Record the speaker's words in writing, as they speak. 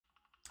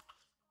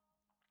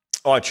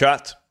Alright,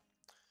 chat.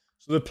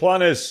 So the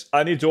plan is,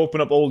 I need to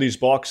open up all these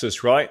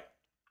boxes, right?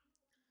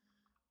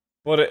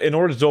 But in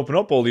order to open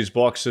up all these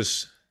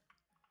boxes,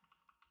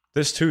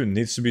 this tune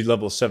needs to be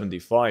level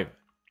 75.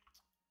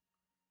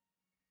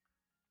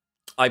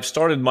 I've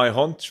started my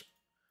hunt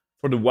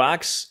for the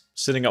wax,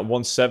 sitting at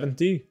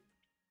 170.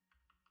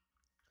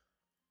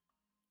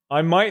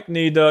 I might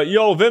need,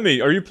 yo, Vimy,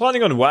 are you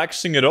planning on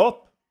waxing it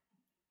up?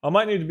 I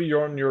might need to be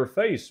on your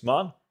face,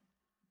 man.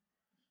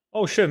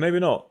 Oh shit, maybe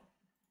not.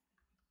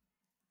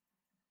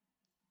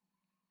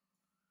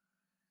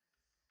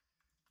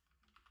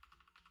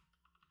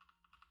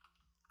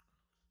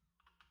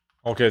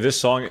 Okay, this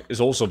song is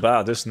also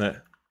bad, isn't it?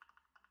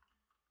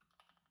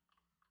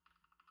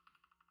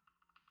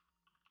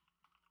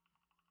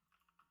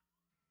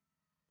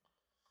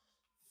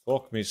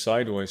 Fuck me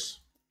sideways.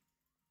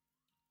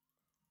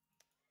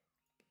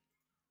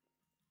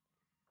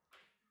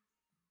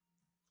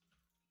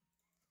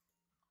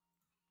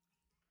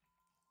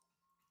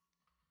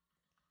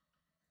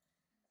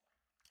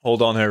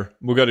 Hold on here.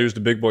 We gotta use the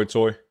big boy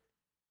toy.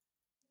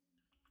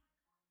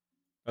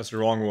 That's the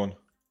wrong one.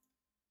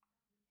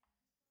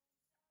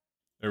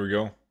 There we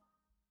go.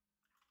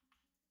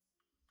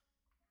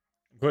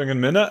 Going in a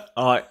minute?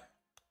 Alright.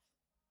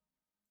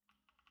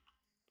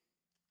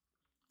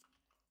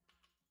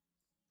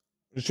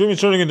 The stream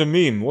is turning into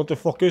meme. What the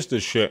fuck is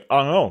this shit?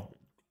 I don't know.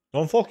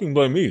 Don't fucking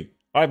blame me.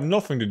 I have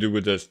nothing to do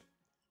with this.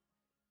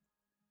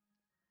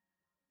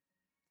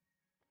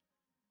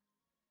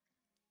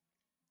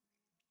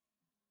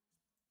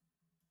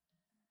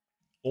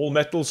 All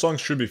metal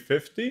songs should be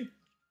 50?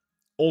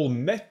 All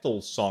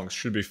metal songs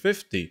should be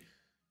 50.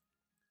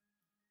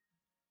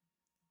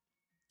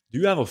 Do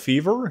you have a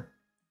fever?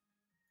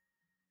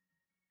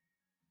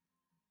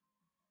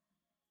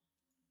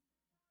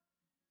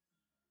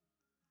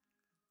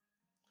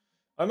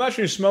 I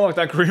imagine you smell like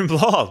that green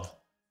blood.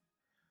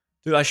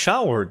 Dude, I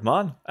showered,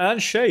 man.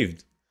 And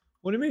shaved.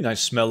 What do you mean I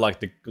smell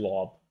like the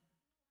glob?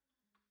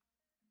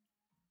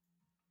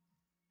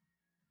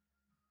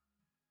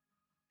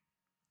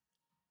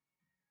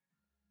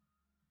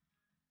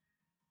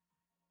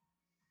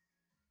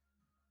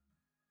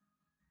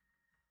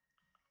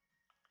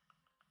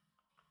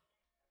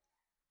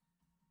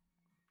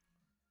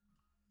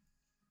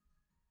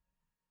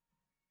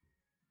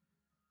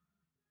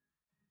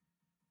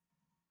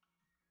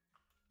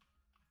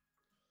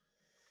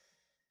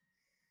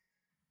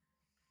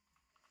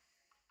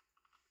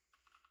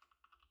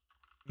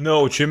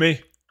 No,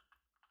 Jimmy.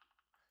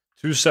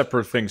 Two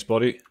separate things,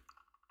 buddy.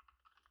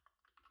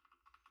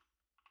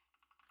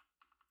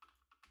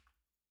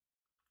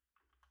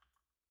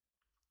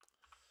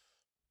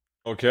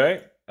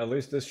 Okay, at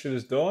least this shit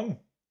is done.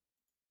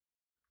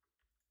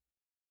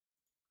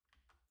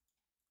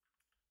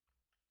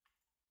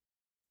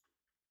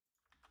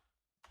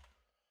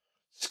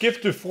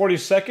 Skip to 40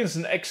 seconds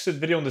and exit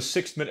video in the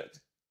 6th minute.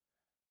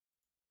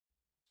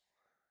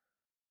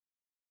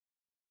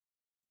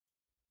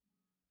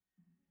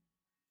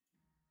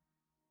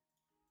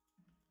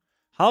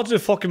 How the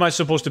fuck am I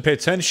supposed to pay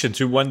attention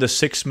to when the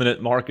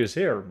 6-minute mark is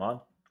here,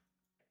 man?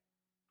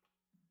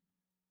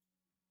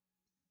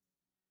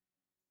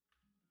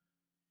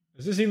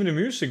 Is this even a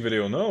music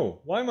video?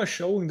 No. Why am I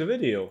showing the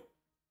video?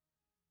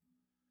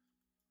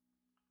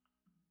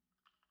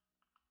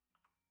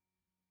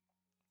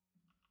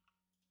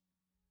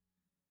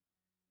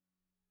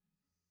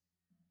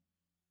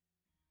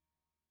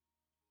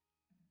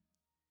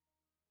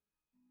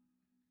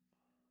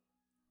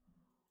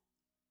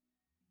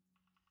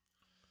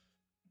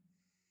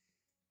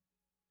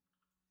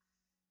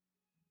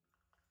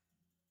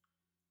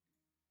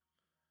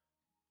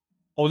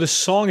 Oh, this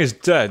song is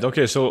dead.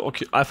 Okay, so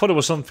okay, I thought it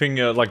was something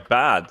like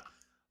bad,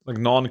 like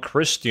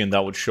non-Christian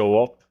that would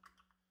show up.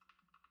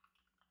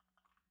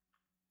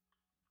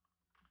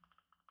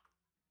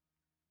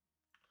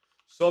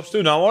 Subs,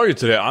 dude, how are you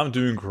today? I'm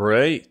doing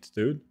great,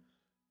 dude.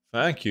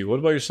 Thank you. What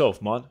about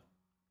yourself, man?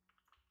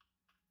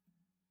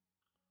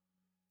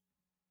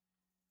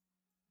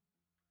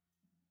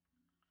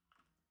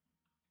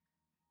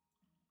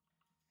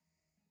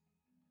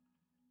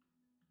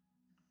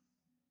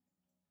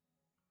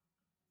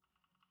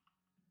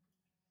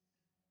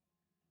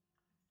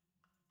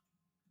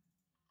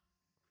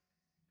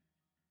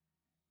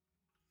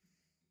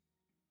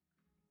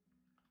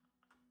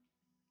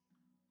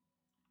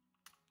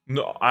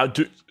 No, I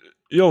do.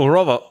 Yo,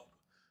 Rava,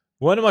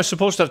 when am I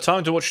supposed to have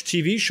time to watch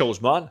TV shows,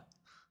 man?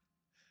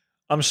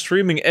 I'm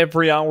streaming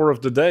every hour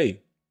of the day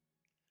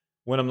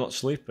when I'm not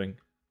sleeping.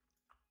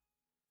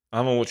 I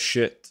haven't watched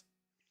shit.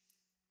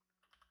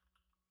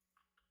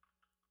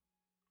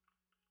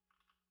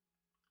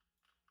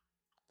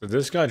 Did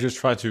this guy just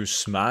try to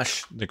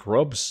smash the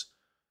grubs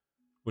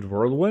with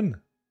Whirlwind?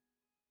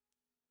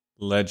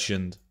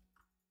 Legend.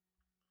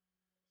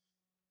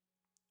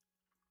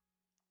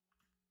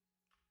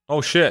 Oh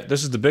shit,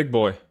 this is the big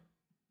boy.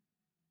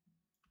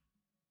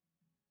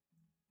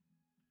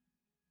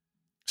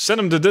 Send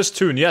him to this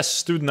tune.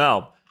 Yes, dude,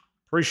 now.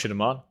 Appreciate it,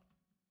 man.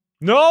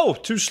 No!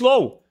 Too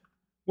slow!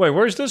 Wait,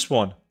 where's this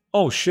one?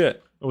 Oh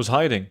shit, it was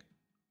hiding.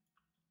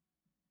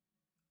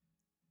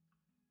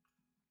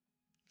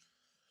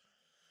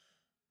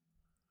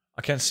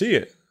 I can't see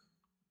it.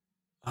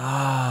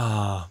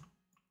 Ah.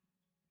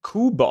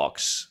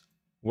 Box.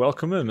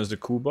 Welcome in,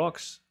 Mr.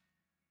 Box.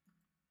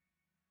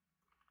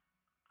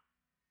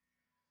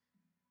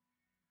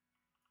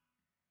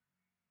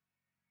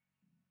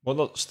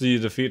 What does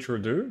the feature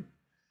do?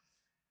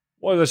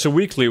 Well, there's a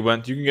weekly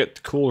event. You can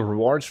get cool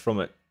rewards from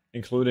it,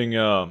 including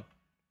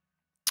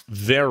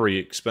very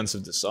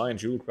expensive design,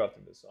 jewel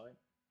crafting design.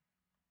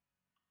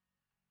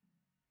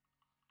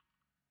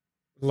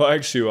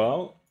 Likes you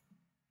out.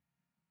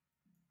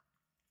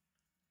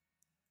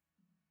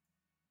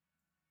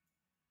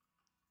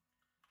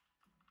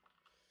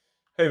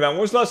 Hey man, when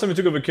was the last time you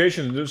took a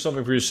vacation to do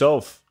something for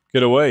yourself?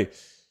 Get away.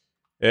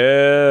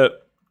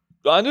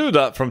 I do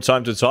that from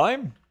time to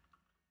time.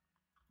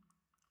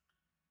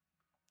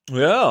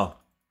 Yeah.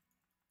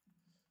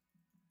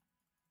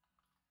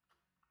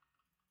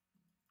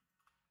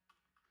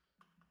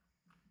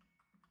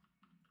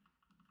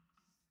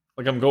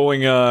 Like I'm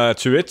going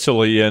to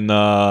Italy in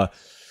a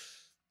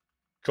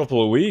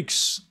couple of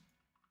weeks.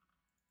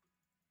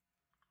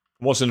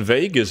 Was in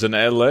Vegas and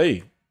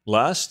LA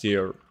last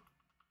year.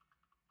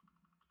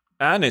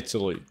 And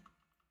Italy.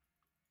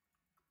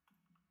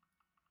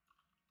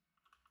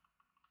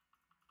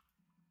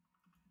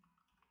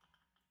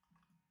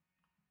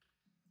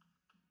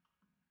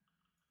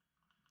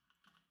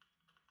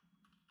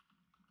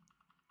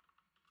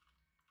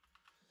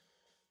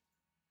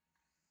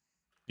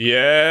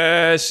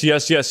 Yes,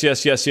 yes, yes,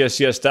 yes, yes, yes,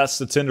 yes. That's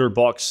the Tinder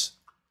box.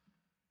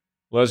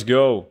 Let's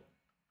go.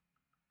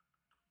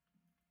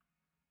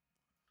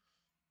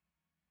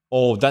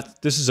 Oh,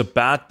 this is a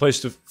bad place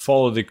to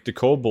follow the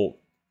cobalt.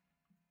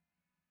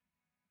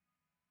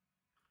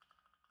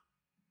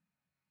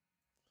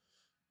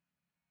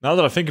 Now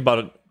that I think about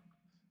it,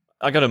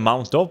 I gotta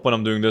mount up when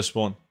I'm doing this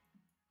one.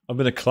 I've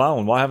been a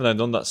clown. Why haven't I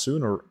done that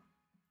sooner?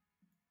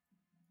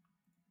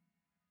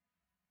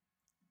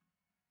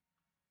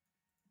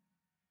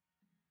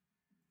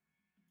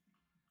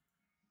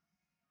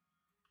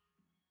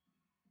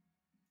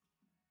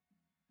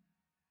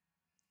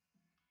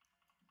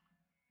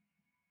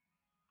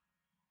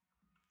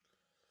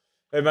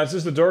 Hey man, is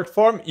this the dirt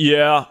farm?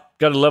 Yeah.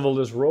 Gotta level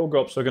this rogue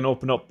up so I can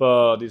open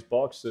up these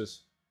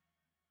boxes.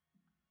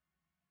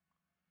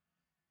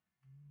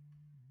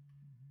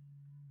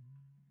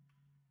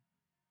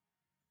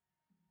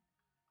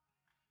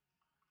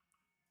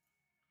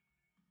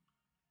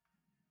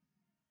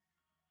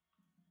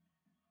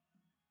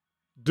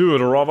 Do it,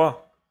 Arava.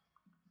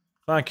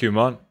 Thank you,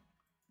 man.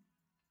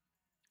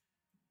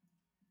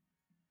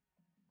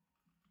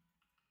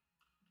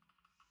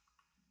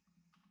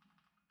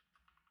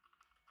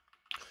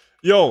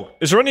 Yo,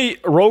 is there any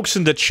rogues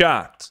in the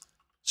chat?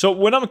 So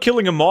when I'm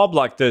killing a mob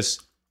like this,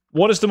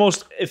 what is the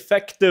most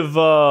effective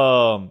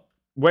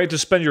way to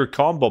spend your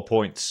combo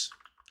points?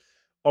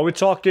 Are we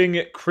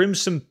talking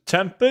Crimson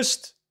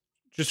Tempest?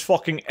 Just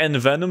fucking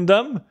envenom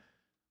them?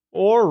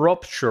 Or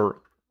Rupture?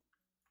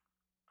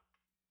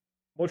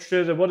 What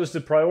is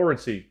the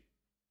priority?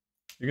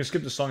 You can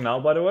skip the song now,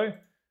 by the way.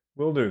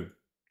 Will do.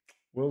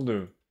 Will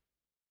do.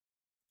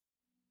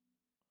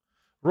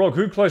 Rogue,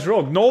 who plays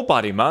Rogue?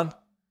 Nobody, man.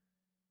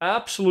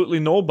 Absolutely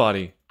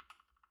nobody.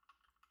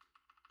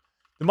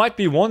 There might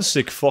be one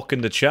sick fuck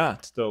in the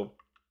chat, though.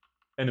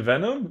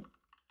 Envenom?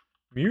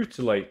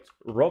 Mutilate,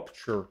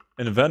 Rupture,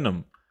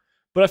 Envenom.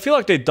 But I feel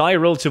like they die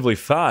relatively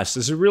fast.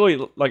 Is it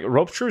really... Like,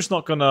 Rupture is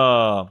not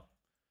gonna...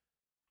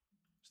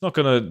 It's not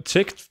gonna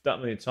tick that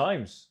many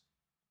times.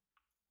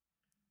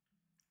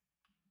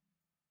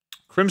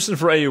 Crimson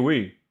for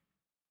AoE.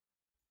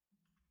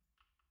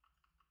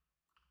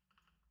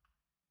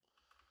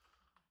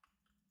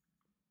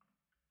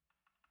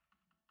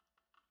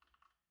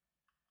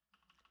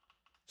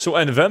 So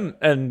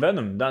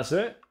Envenom, that's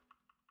it?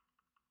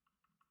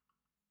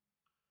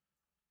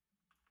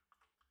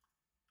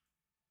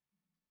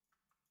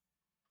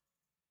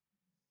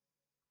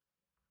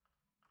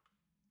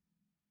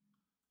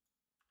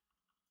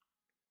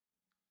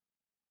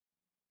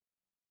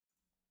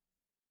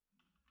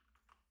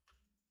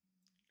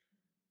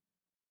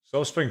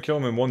 So Spring kill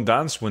him in one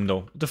dance window.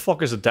 What the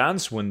fuck is a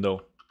dance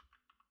window?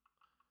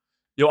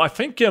 Yo, I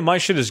think my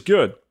shit is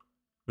good.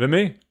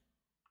 Vimy?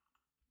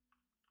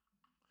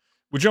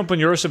 We jump on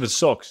yours if it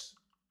sucks.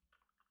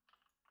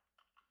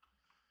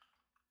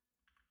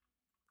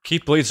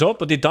 Keep blades up,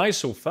 but they die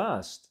so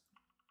fast.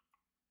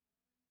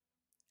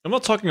 I'm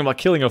not talking about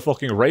killing a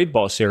fucking raid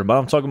boss here, but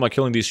I'm talking about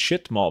killing these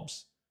shit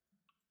mobs.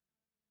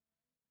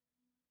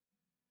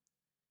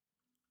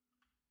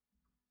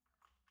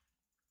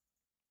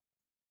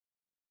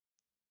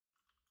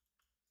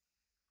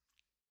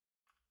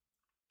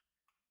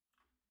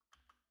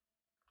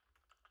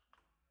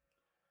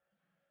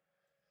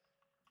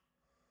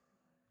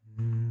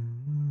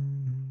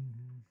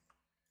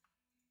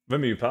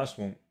 Vimy, you passed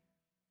one.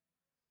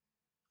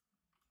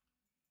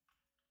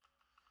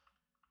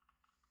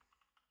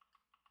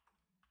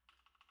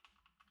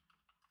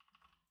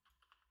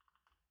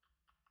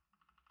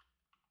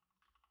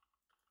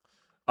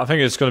 I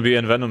think it's gonna be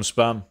Envenom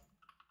spam.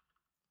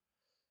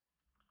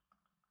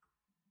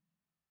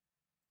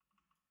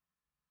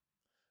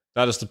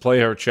 That is the play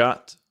here,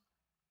 chat.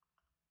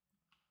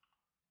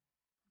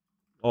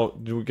 Oh,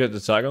 do we get the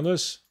tag on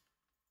this?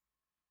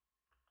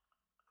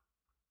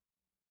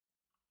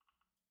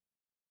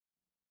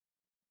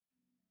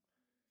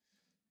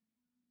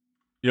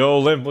 Yo,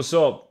 Limp, what's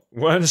up?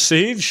 We're in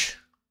Siege?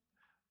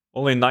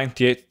 Only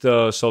 98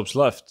 subs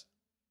left.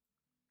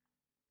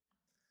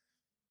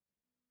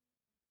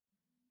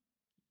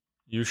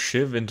 You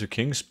shiv into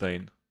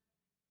Kingsbane.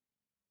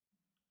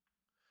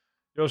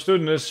 Yo,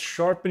 student, is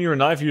sharpen your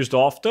knife used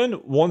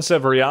often? Once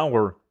every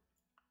hour.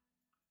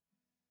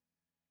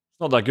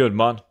 It's not that good,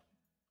 man.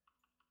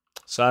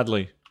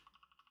 Sadly.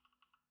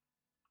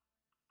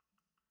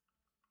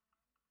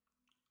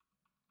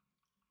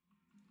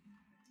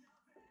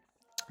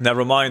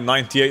 Never mind,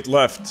 98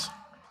 left.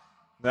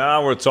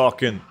 Now we're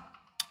talking.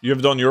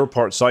 You've done your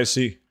part,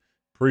 Sicey.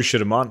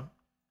 Appreciate it, man.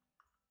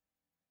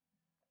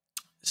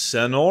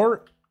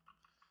 Senor.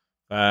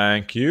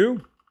 Thank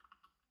you.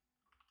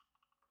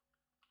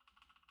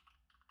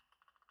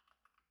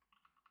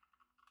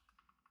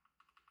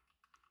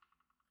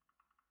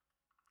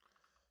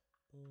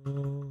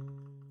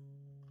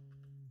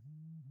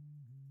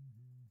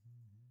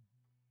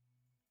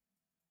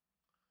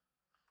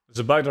 It's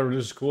a bug that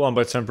reduces cooldown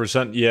by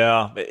 10%.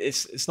 Yeah,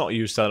 it's not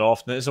used that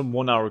often. It's a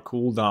 1 hour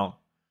cooldown.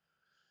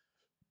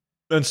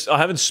 And I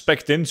haven't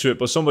spec'd into it,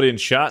 but somebody in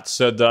chat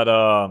said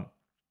that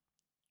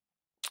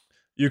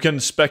you can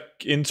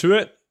spec into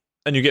it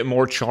and you get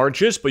more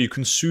charges, but you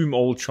consume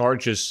all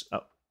charges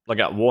like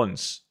at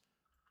once.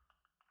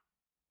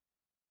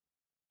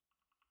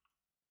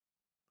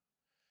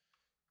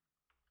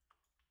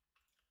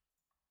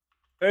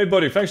 Hey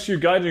buddy, thanks to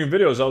your guiding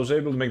videos, I was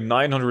able to make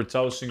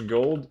 900,000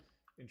 gold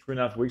in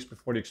 3.5 weeks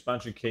before the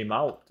expansion came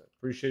out.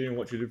 Appreciating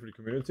what you do for the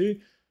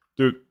community.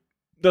 Dude,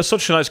 that's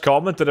such a nice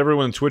comment that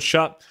everyone in Twitch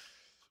chat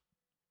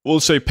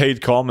will say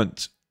paid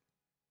comment.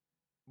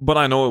 But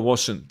I know it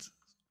wasn't.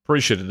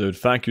 Appreciate it, dude.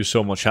 Thank you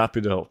so much. Happy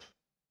to help.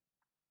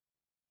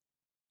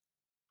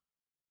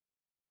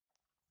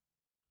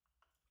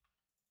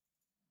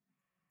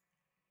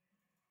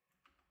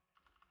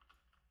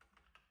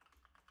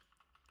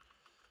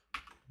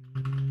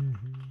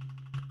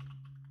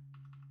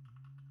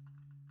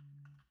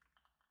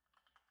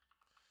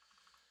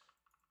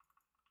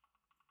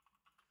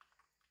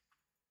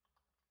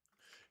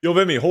 Yo,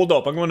 Vimy, hold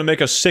up. I'm going to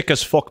make a sick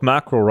as fuck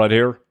macro right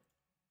here.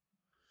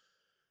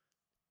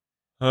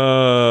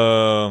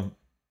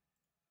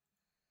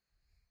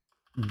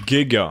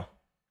 Giga.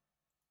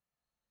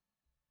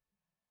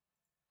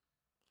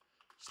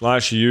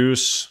 /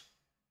 use.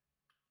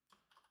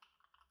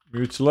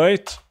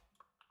 Mutilate.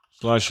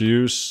 /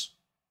 use.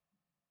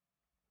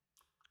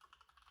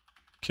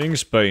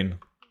 Kingsbane.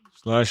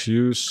 /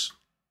 use.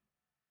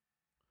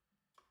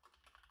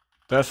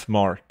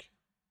 Deathmark.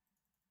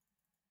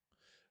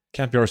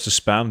 Can't be ours to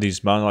spam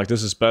these, man. Like,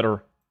 this is better.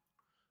 I'm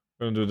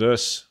gonna do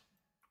this.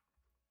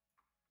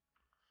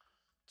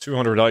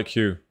 200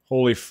 IQ.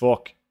 Holy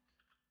fuck.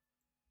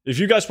 If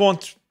you guys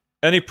want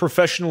any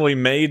professionally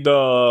made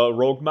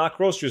rogue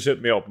macros, just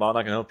hit me up, man.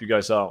 I can help you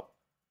guys out.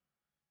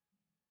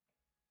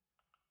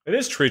 It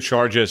is 3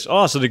 charges.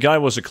 Oh, so the guy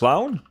was a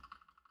clown?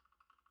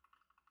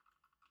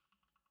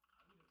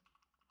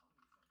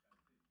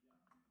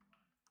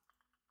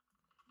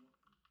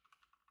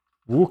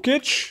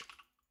 Wookich?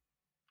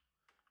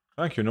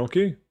 Thank you,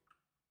 Noki.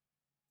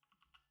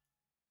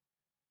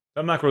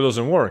 That macro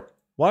doesn't work.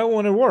 Why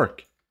won't it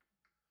work?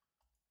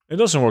 It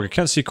doesn't work. I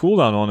can't see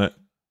cooldown on it.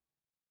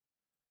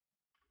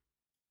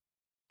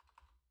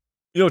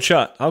 Yo,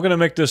 chat. How can I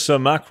make this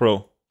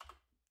macro?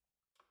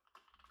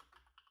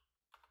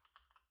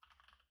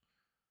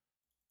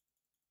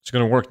 It's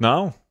gonna work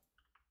now?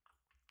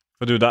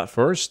 If I do that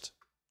first?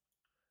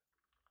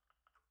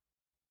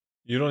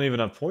 You don't even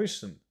have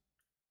poison.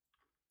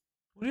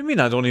 What do you mean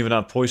I don't even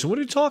have poison? What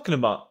are you talking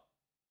about?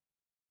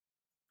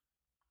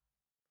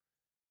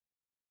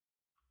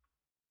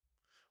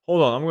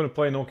 Hold on, I'm gonna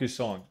play Noki's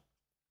song.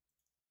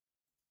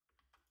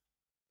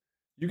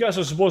 You guys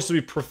are supposed to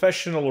be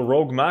professional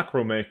rogue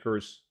macro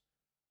makers.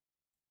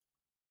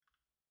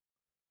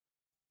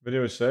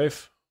 Video is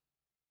safe.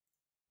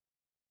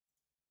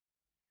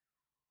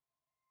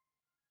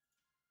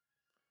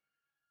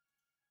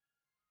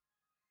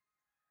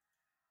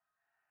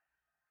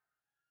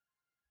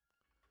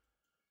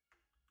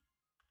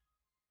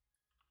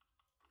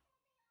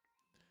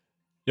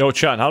 Yo,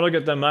 chat, how do I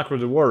get that macro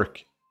to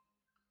work?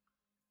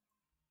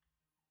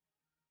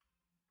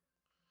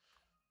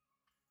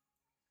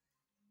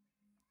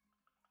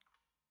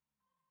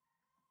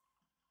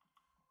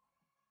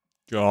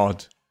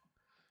 God.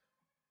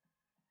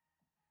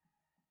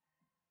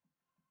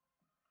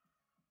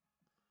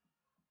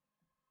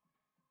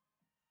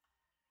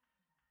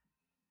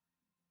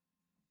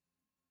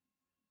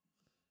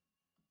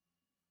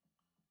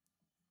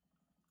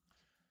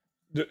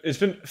 It's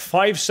been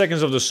 5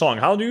 seconds of the song.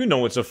 How do you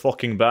know it's a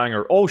fucking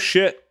banger? Oh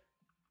shit.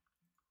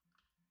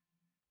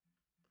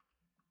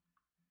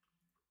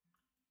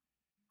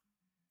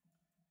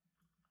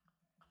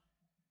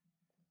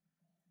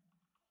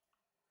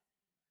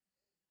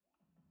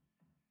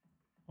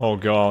 Oh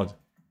god.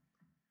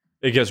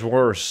 It gets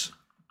worse.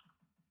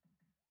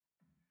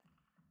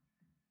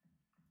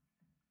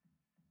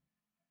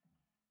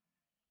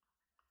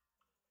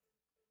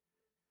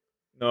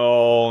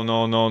 No,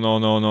 no, no, no,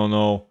 no, no,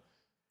 no.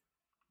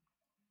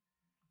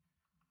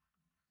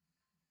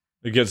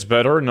 It gets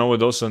better? No, it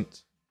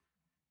doesn't.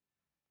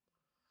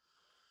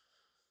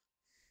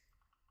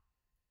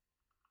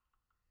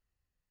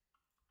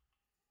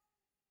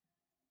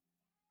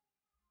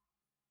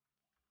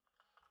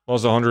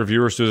 Lost 100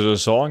 viewers due to the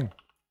song.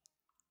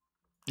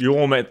 You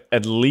owe me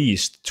at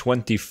least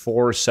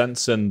 24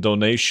 cents in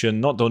donation,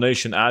 not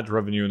donation, ad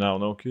revenue now,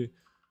 Noki.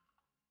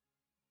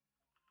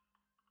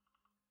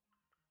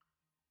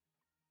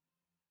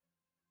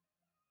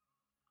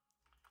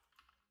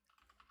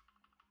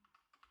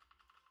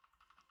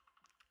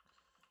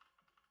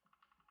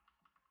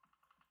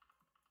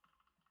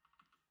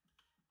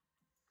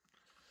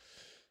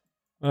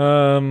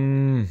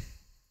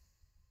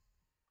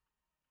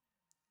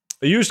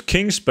 I used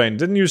Kingsbane,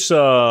 didn't use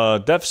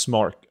Death's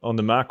Mark on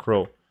the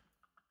macro.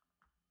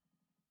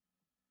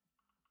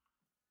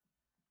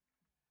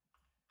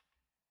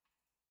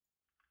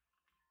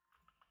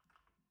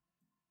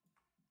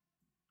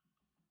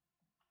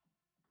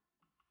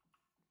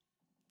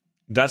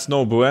 That's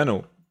no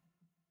bueno.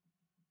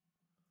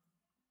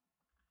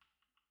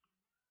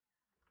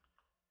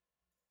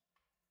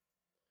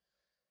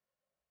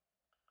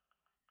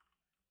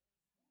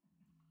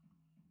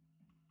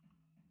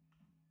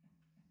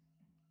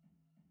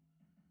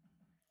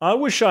 I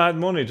wish I had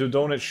money to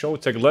donate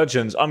Showtech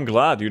Legends. I'm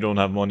glad you don't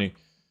have money.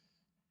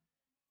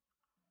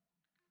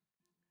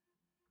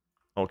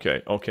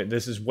 Okay, okay,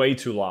 this is way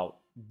too loud.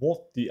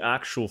 What the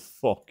actual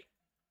fuck?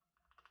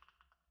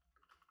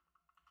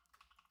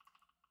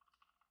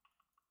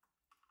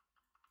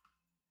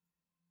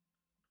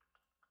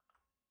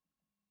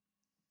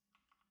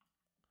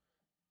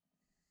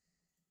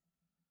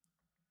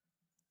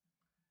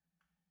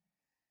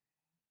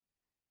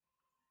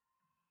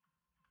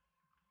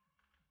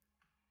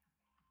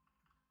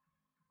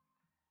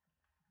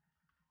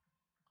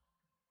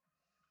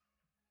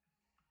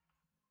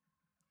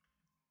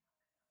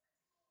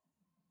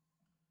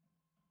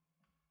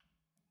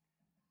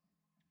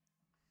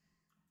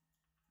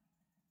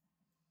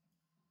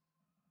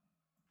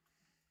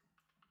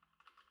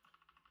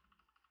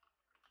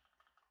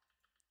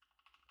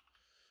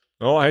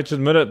 Oh, I hate to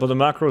admit it, but the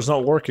macro's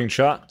not working,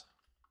 chat.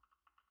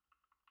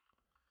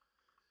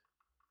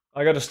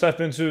 I gotta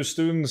step into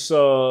students'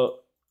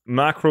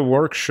 macro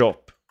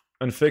workshop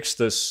and fix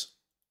this.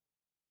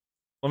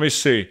 Let me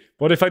see.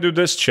 What if I do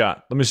this,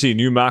 chat? Let me see.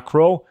 New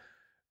macro.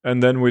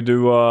 And then we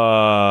do,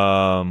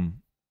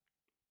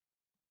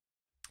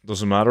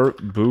 doesn't matter.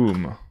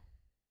 Boom.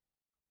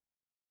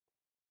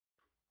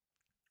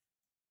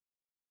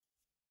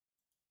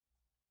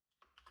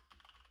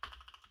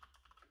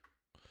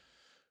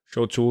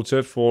 Show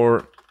tooltip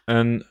for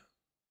an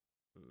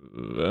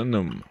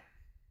Venom.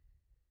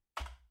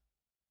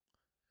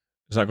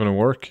 Is that gonna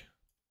work?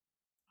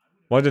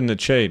 Why didn't it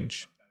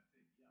change?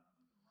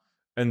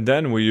 And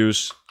then we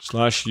use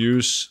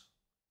 /use.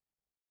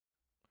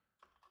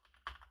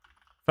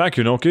 Thank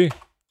you, Noki.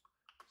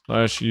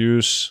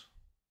 /use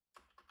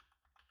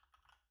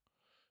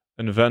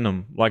and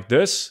Venom. Like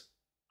this?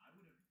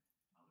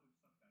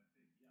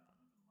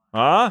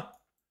 Huh?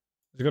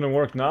 Is it gonna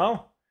work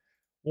now?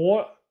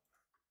 What?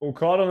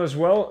 Okadon as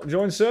well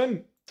joins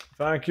in.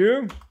 Thank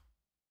you.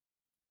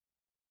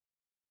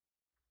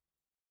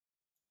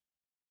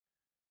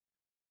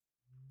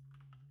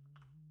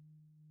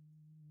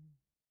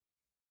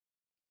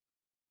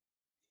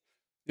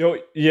 Yo,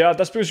 yeah,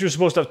 that's because you're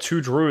supposed to have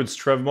 2 druids,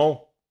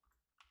 Trevmo.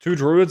 2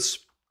 druids.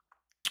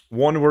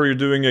 One where you're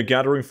doing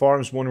gathering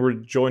farms, one where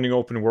you're joining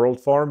open world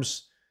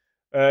farms.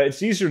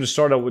 It's easier to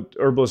start out with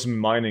herbalism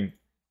and mining.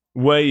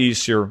 Way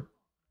easier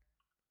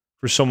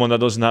for someone that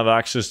doesn't have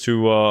access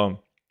to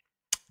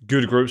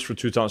good groups for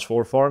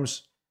 2x4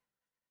 farms.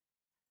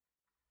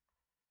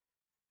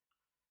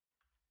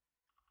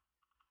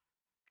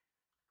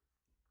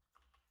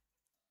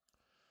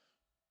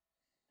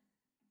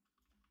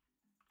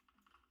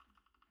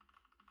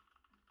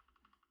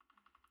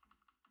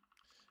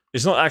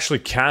 It's not actually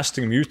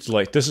casting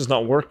Mutilate. This is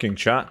not working,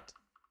 chat.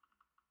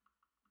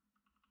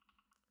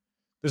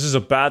 This is a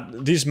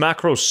bad... These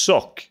macros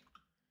suck.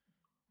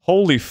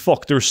 Holy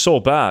fuck, they're so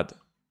bad.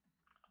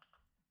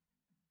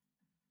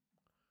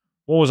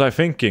 What was I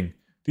thinking?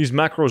 These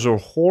macros are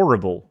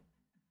horrible.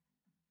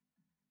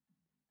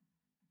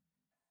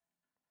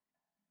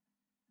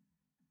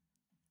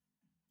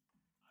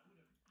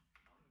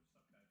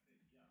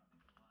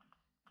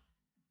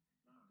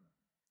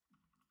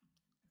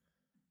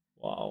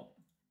 Wow.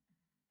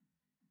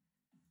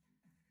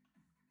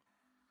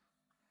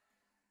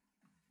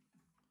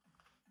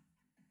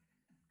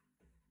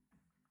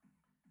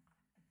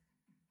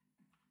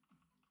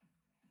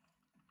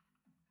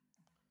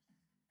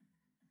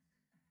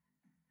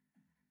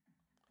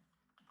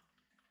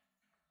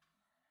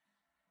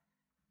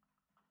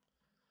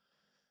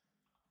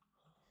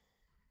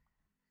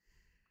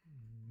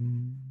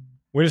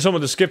 We need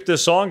someone to skip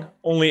this song.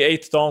 Only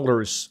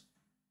 $8.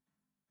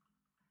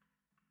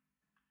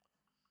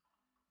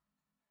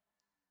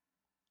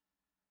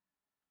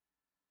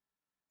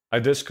 I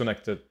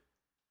disconnected.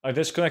 I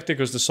disconnected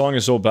because the song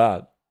is so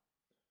bad.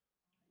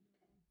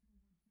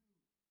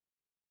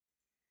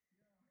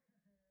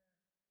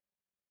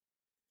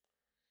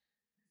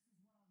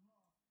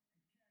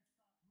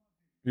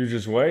 You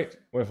just wait?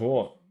 Wait for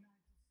what?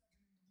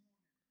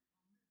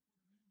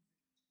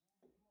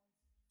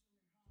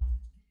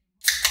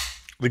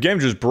 The game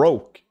just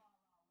broke.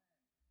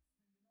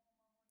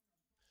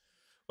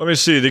 Let me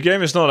see. The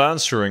game is not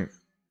answering.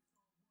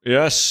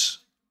 Yes.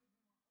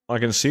 I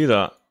can see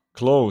that.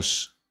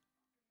 Close.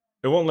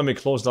 It won't let me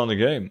close down the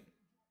game.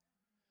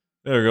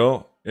 There we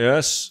go.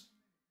 Yes.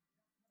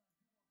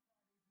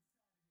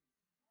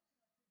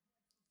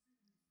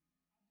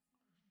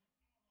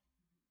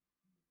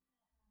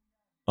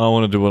 I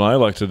want to do what I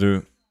like to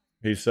do,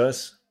 he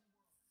says.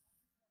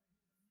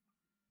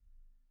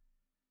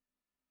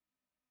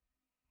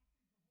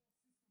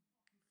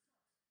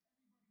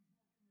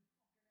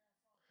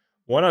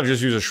 Why not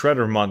just use a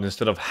shredder mod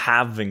instead of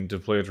having to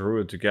play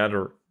Druid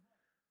together?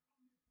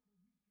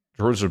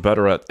 Druids are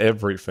better at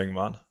everything,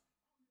 man.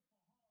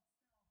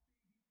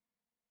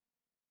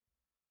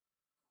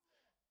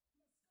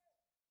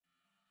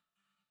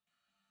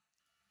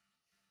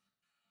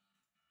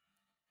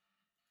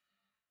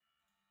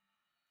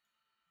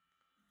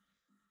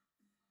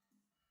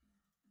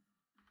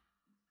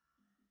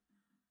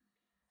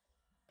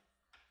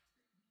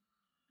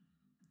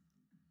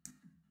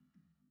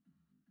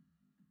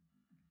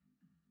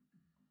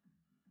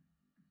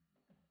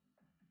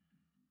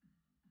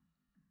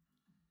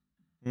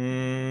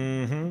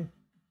 Mm-hmm.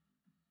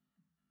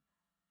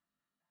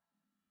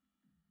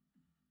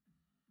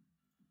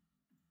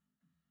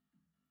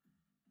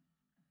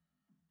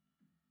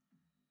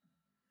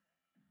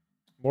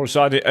 More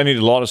side, I need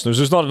a lot of snooze.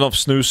 There's not enough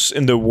snooze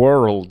in the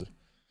world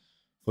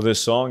for this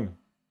song.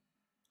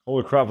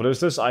 Holy crap, what is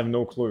this? I have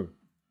no clue.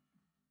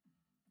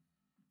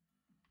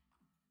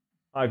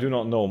 I do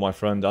not know, my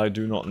friend. I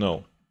do not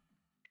know.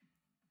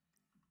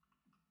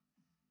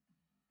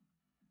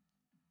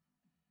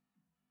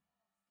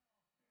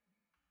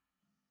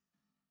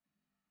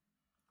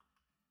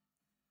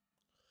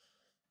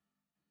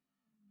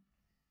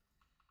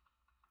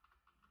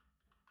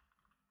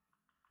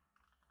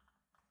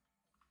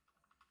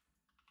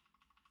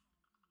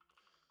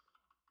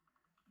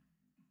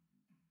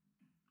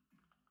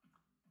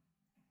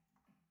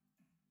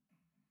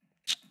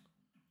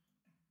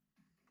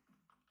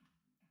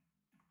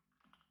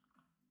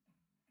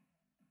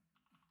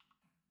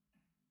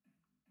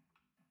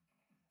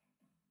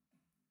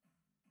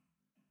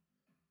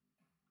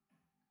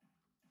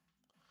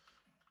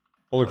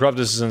 Holy crap,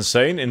 this is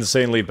insane.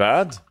 Insanely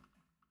bad.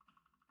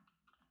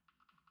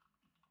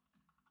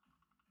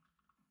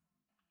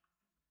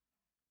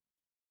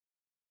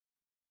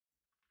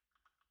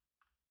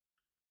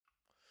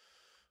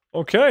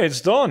 Okay, it's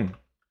done.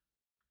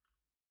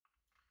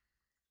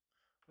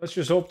 Let's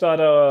just hope that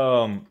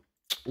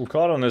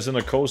Ukadon is in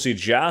a cozy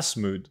jazz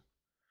mood.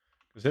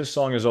 Because his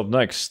song is up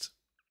next.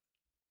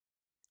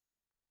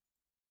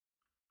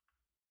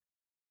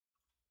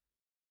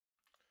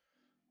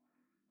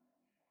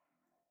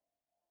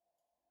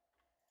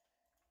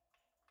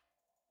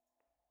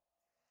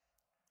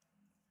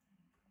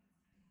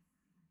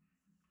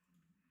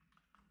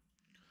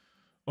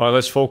 Alright,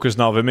 let's focus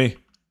now, Vimy.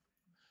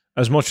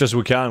 As much as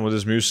we can with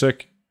his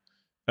music.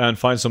 And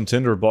find some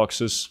tinder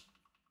boxes.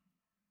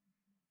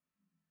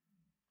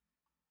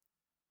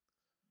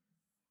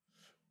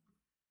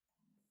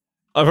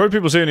 I've heard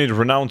people say you need to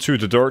renown to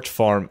the dirt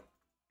farm.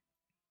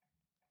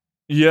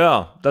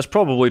 Yeah, that's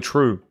probably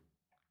true.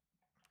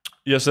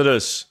 Yes, it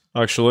is,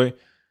 actually.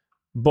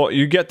 But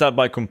you get that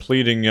by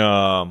completing,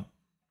 Holy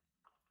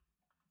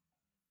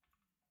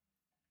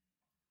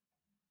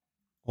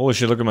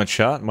shit, look at my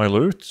chat, my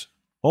loot.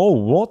 Oh,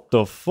 what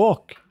the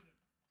fuck?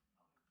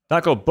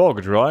 That got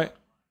bugged, right?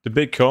 The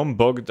big comb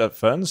bugged that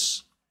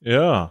fence?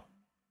 Yeah.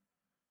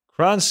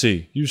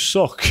 Crancy, you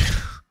suck.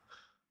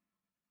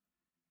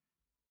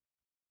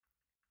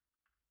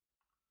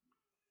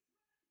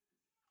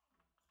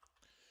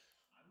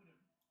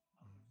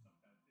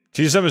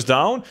 TSM is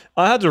down?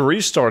 I had to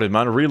restart it,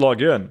 man,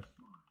 relog in.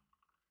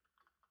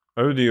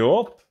 Audio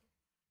up?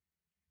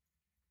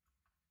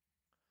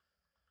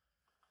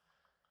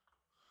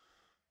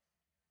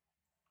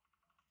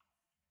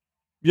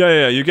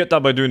 Yeah, you get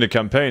that by doing the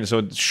campaign, so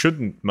it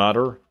shouldn't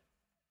matter.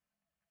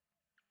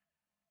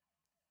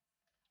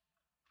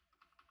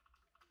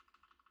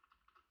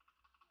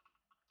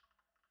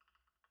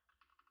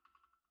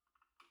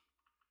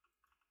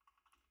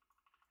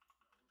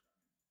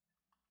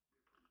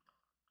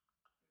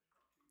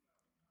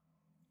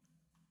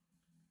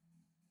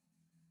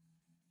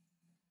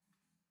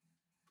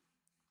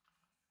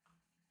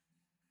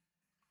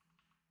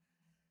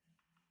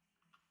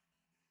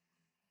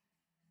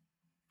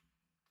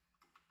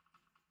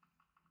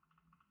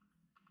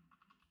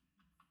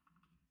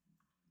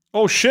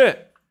 Oh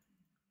shit!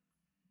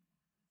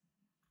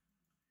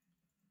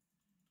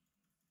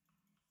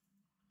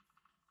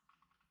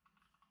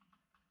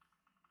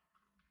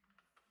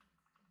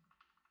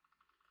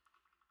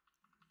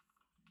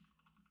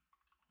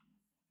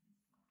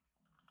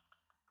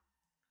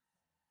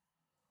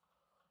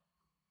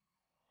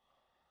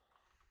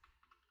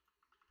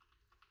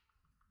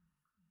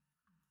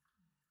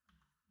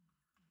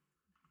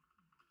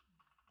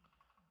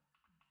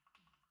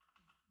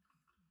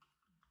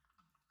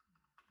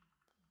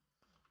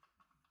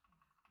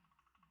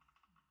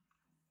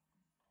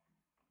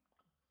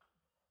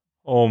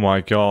 Oh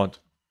my god.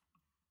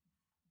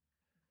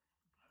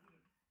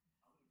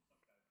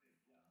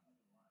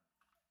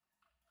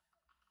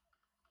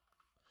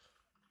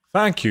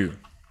 Thank you.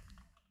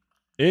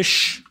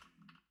 Ish.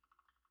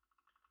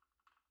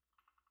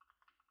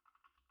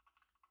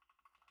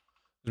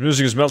 The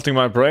music is melting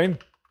my brain.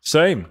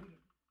 Same.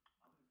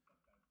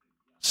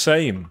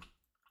 Same.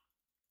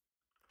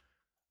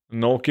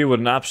 Noki with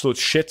an absolute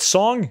shit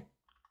song.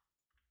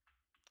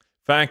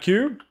 Thank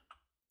you.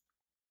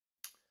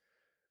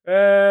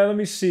 Let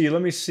me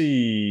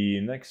see.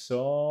 Next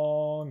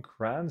song,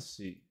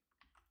 Crancy.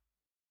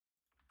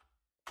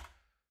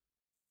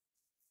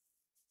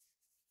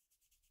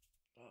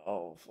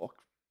 Oh, fuck.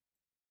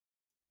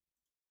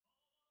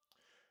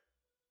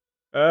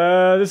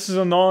 This is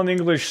a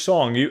non-English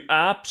song. You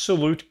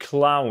absolute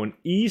clown.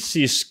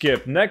 Easy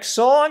skip. Next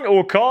song,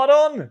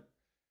 Okadon.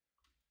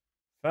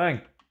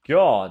 Thank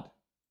God.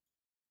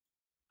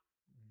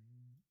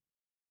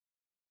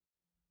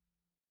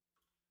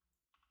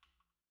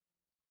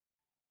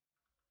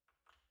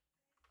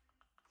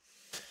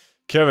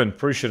 Kevin,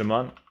 appreciate it,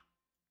 man.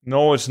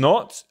 No, it's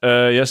not.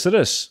 Yes, it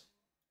is.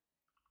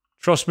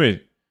 Trust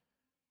me.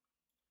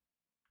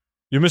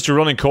 You missed your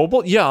running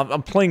Cobalt? Yeah,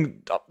 I'm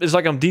playing... It's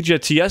like I'm DJ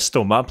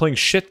Tiesto, man. I'm playing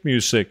shit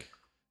music.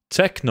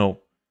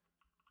 Techno.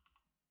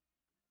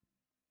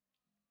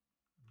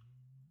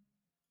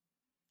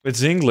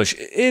 It's English.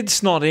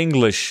 It's not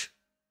English.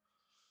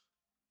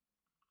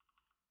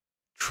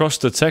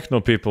 Trust the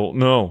techno people.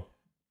 No.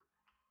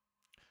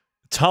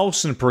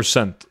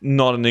 1000%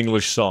 not an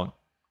English song.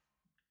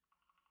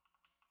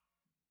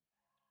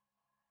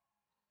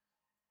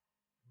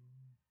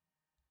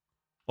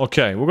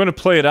 Okay, we're gonna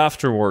play it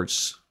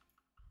afterwards.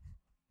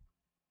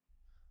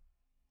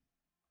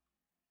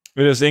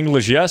 It is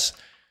English, yes.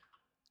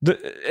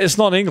 It's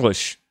not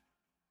English.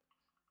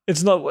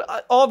 It's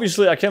not...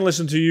 Obviously, I can't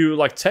listen to you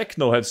like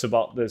techno heads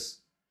about this.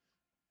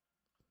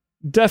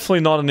 Definitely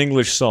not an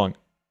English song.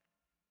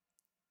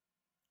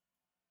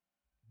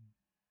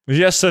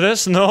 Yes, it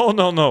is. No,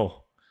 no, no.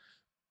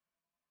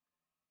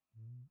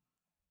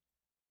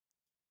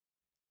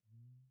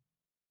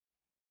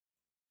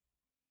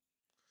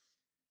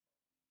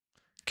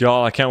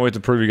 God, I can't wait to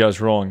prove you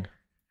guys wrong.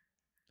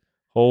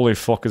 Holy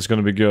fuck, it's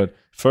gonna be good.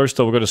 First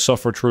though, we're gonna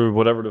suffer through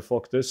whatever the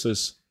fuck this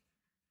is.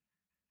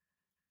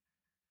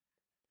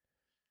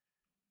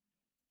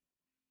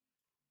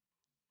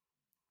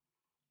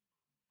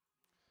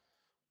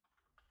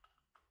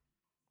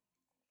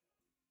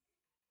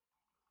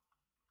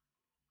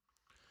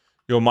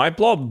 Yo, my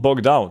blob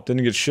bugged out.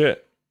 Didn't get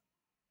shit.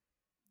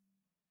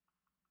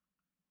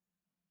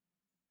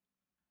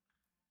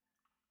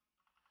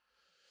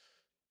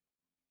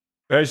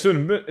 Hey, it's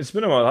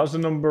been a while. How's the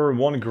number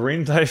one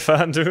Green Day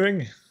fan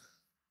doing?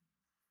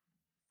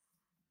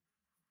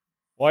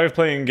 Why are you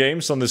playing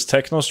games on this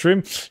techno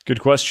stream? Good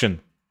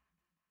question.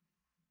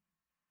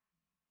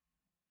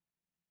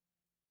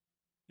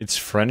 It's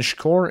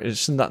Frenchcore?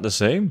 Isn't that the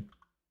same?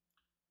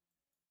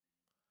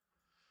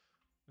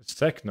 It's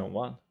techno,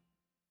 man.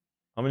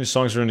 How many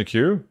songs are in the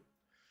queue?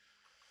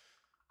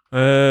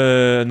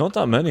 Not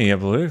that many, I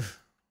believe.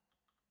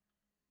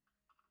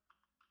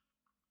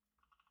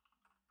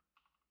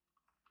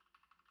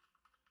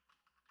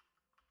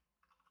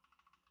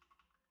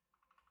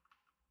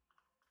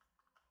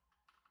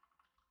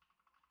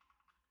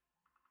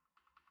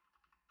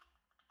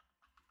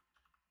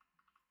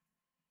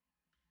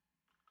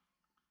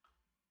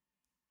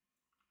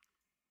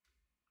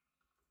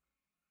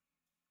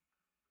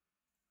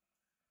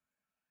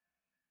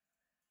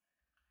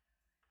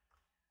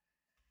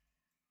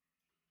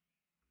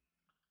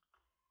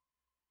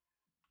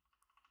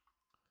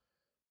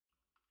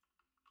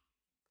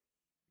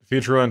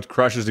 Feature event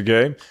crashes the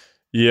game.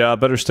 Yeah, I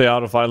better stay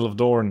out of Isle of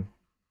Dorn.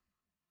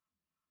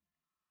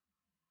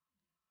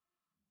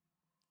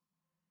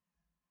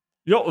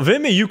 Yo,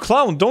 Vimy, you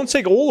clown, don't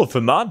take all of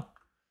them, man.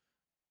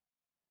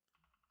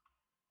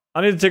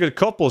 I need to take a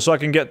couple so I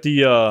can get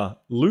the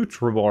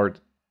loot reward.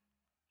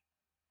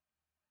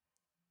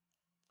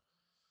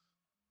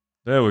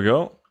 There we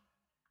go.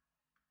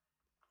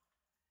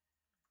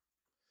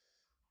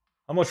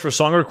 How much for a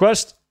song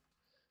request?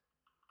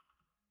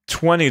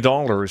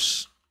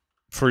 $20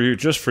 for you,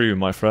 just for you,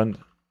 my friend.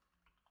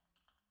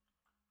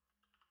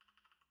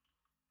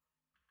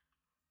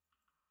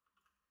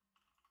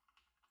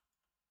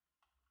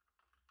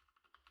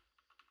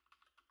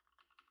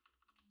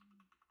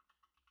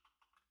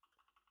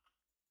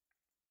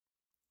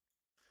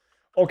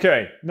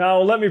 Okay, now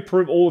let me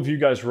prove all of you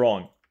guys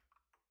wrong.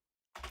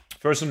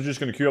 First, I'm just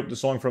going to queue up the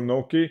song from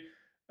Noki,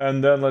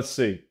 and then let's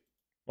see.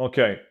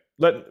 Okay,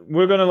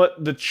 we're going to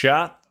let the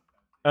chat,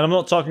 and I'm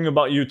not talking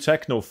about you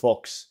techno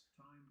fucks.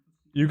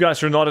 You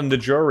guys are not in the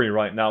jury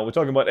right now. We're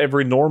talking about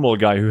every normal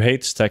guy who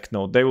hates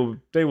techno.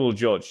 They will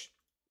judge.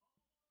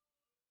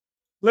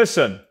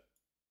 Listen.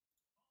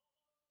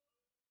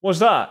 What's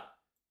that?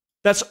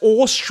 That's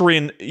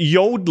Austrian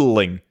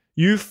yodeling.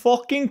 You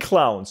fucking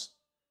clowns.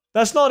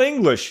 That's not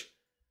English.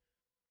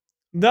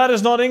 That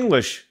is not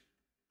English.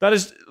 That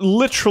is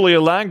literally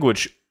a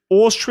language.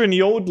 Austrian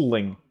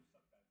yodeling.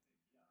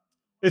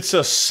 It's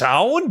a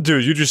sound?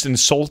 Dude, you just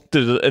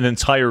insulted an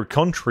entire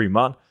country,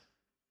 man.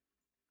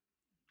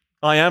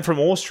 I am from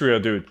Austria,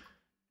 dude.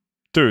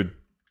 Dude.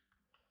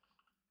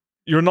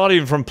 You're not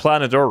even from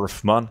planet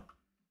Earth, man.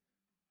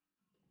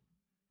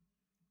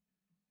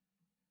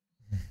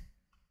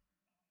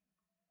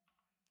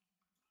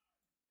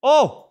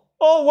 Oh!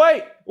 Oh,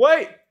 wait!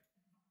 Wait!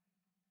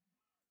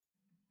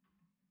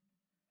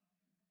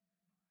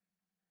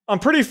 I'm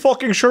pretty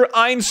fucking sure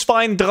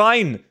Einstein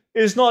Drein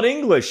is not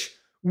English.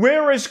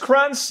 Where is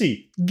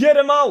Crancy? Get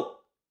him out!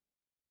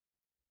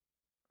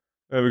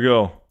 There we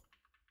go.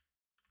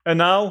 And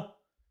now,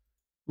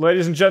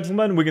 ladies and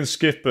gentlemen, we can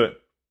skip it.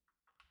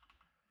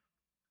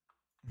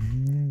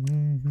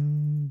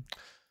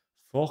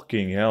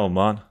 Fucking hell,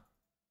 man.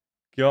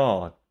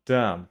 God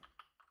damn.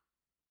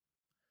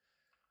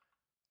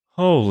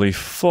 Holy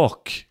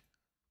fuck.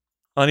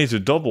 I need to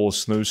double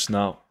snooze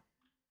now.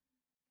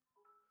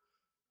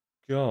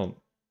 God.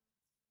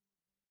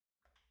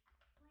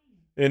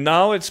 And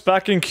now it's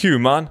back in queue,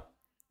 man.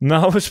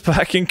 Now it's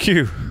back in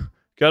queue.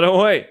 Gotta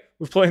wait.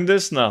 We're playing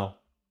this now.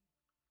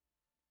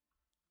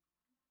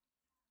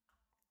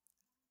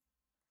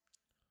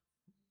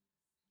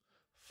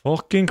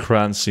 Fucking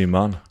Crancy,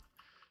 man.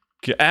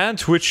 And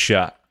Twitch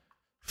chat.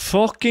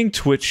 Fucking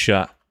Twitch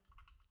chat.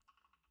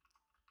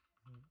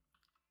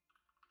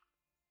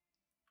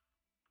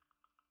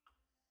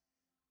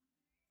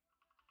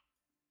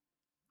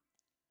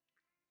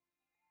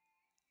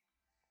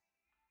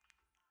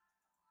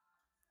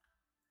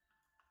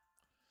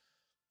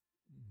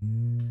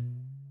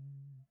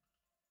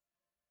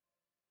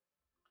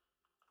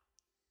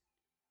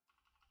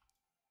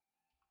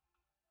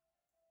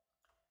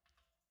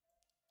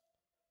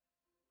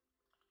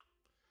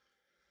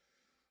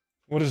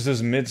 What is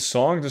this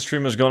mid-song? The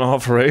stream has gone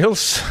off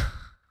rails?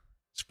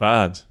 It's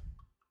bad.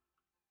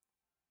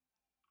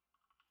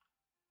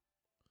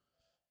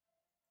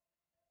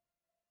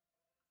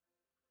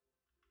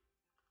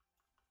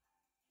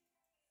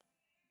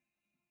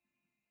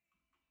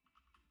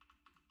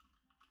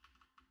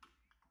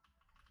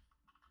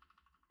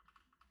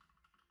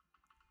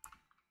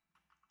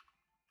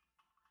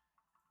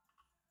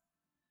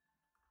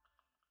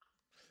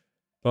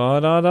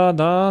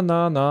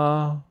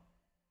 Ba-da-da-da-na-na.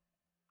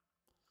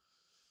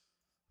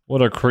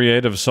 What a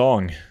creative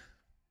song.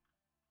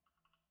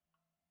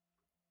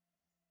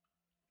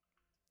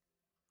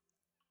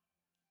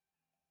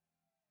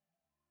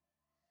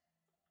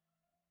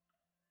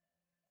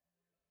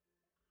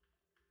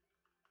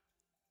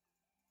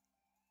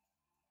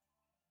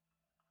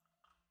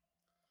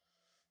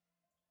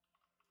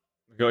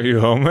 Got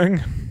you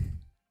homing?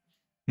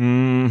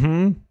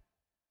 Mm-hmm.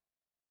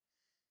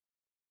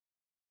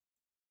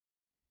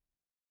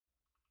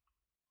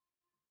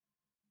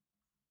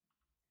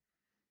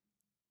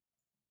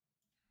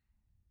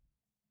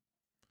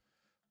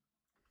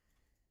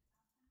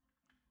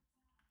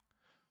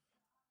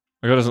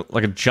 I got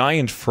like a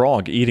giant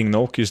frog eating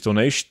Noki's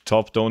donation,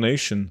 top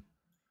donation.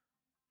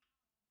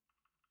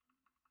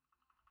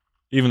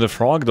 Even the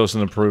frog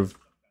doesn't approve.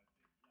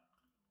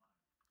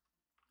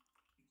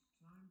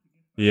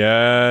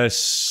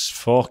 Yes.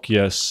 Fuck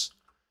yes.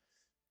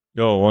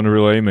 Yo,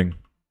 Unreal Aiming.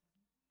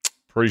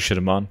 Appreciate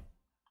it, man.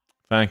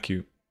 Thank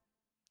you.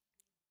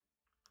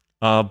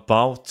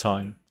 About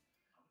time.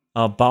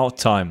 About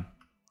time.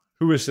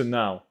 Who is it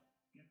now?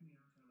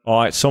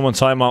 Alright, someone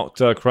time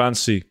out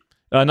Crancy.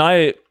 And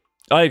I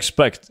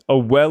expect a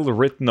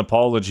well-written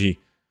apology.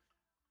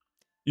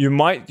 You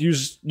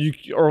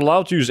are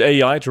allowed to use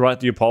AI to write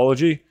the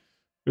apology,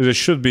 because it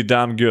should be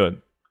damn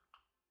good.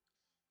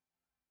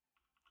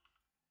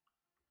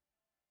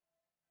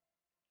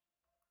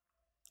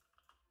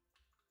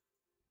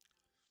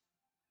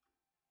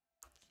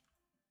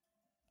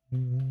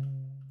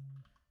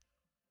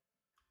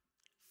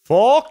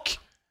 Fuck!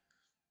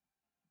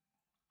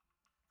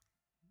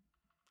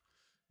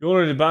 You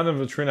already banned him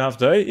for 3.5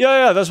 days?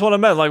 Yeah, that's what I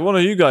meant. Like, one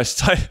of you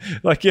guys,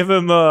 like, give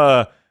him,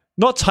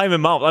 not time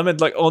him out. I meant,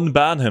 like,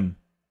 unban him.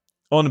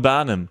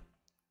 Unban him.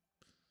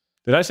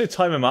 Did I say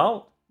time him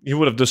out? He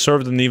would have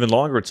deserved an even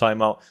longer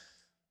timeout.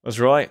 That's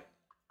right.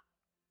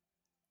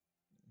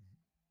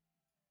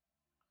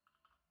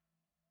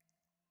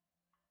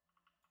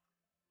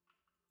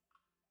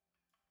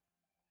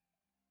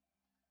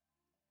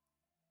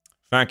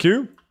 Thank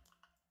you.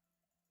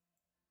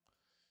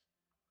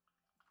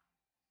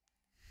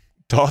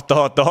 Dot,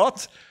 dot,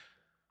 dot.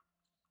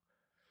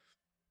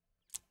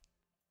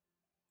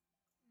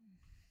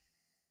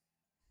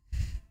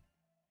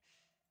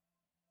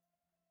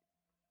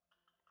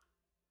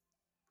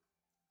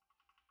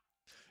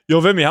 Yo,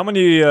 Vimy, how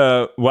many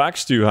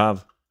wax do you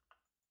have?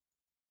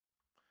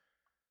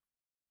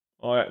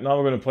 Alright, now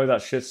we're gonna play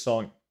that shit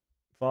song.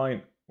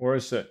 Fine. Where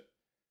is it?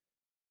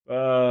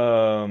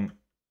 Okay,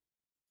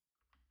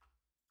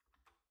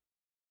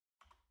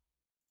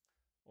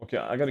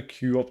 I gotta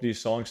queue up these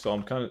songs though.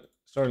 I'm kind of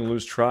starting to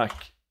lose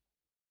track.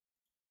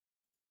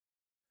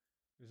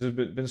 There's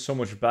been so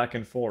much back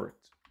and forth.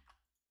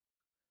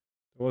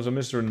 There was a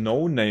Mr.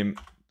 No Name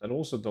that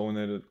also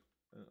donated.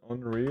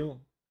 Unreal.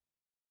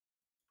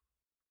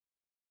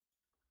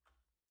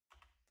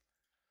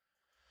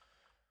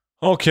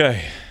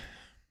 Okay.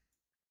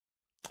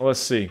 Let's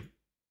see.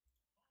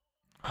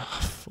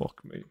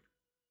 Fuck me.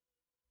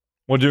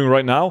 What are you doing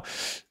right now?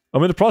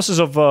 I'm in the process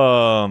of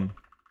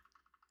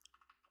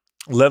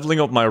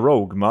leveling up my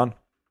rogue, man.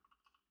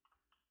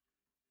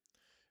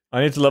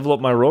 I need to level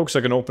up my rogue so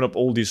I can open up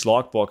all these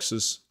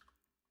lockboxes.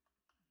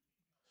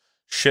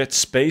 Shit,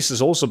 space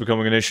is also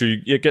becoming an issue.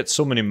 You get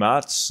so many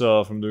mats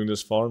from doing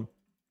this farm.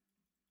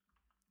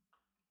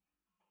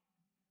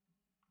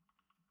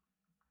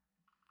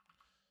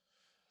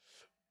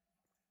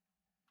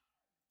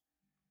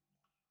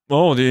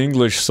 Oh, the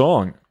English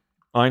song.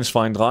 Eins,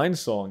 zwei, drei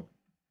song.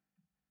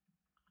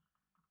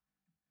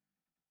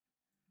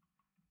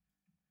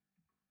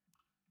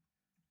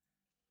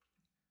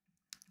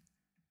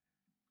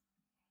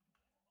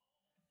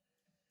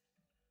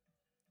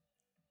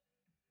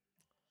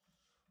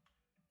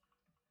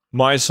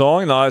 My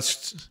song? No,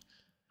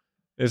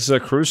 it's a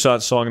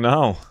Crusade song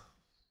now.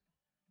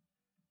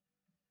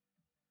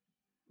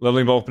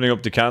 Leveling by opening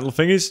up the candle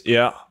thingies?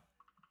 Yeah.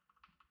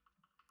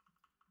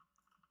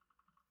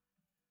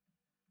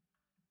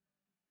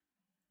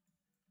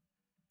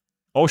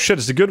 Oh shit,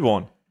 it's a good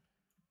one.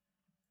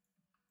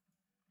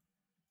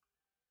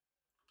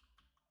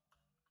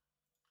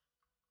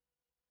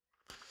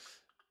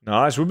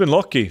 Nice, we've been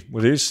lucky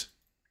with these.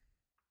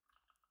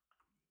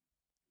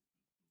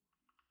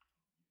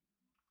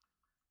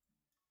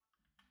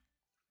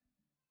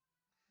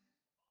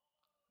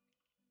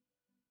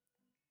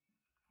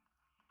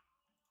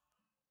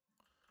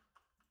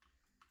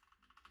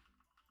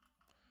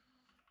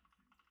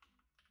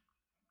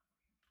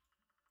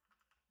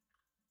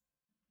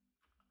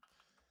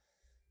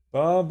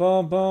 Ba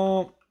ba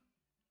ba.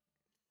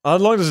 How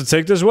long does it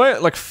take this way?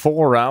 Like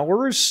 4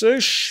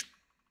 hours-ish?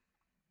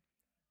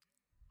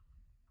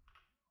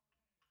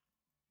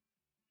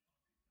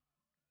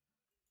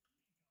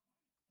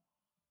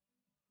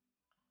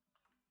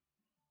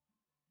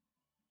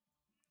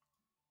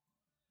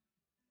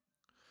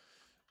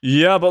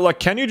 Yeah, but like,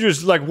 can you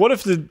just, like, what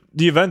if the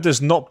event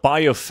is not by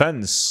a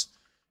fence?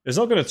 It's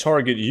not gonna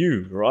target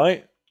you,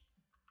 right?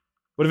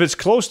 But if it's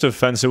close to a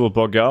fence, it will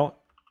bug out.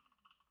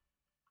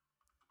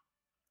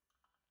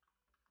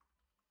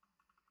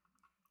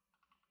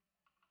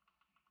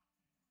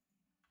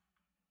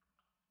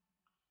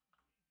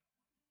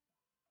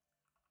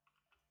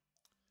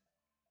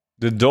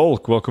 The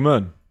Dolk, welcome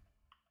in.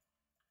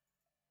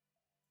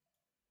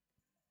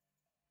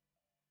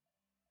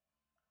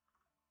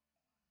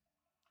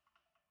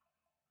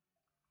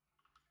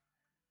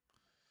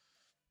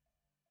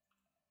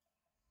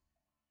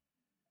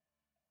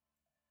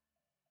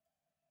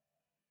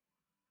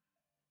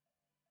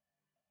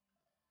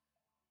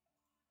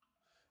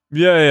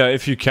 Yeah,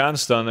 if you can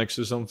stand next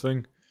to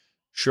something.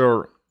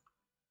 Sure.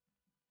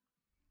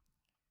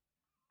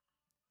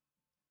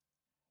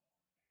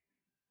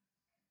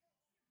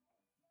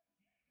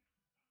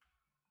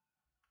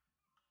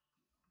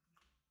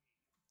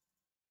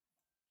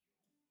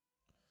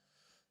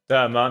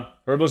 Damn, man.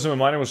 Herbalism and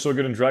mining was so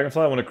good in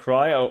Dragonfly, I want to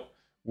cry out.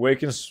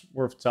 Wakens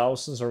worth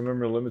thousands. I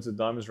remember limited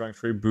diamonds rank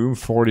 3. Boom,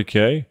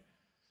 40k.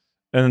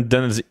 And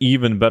then it's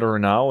even better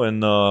now in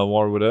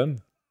War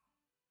Within.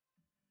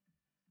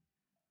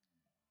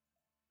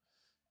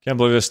 Can't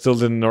believe they still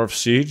didn't nerf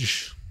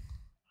Siege.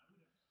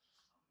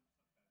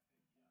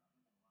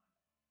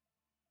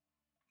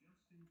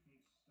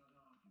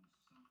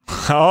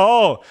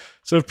 Oh,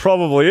 so it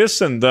probably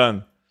isn't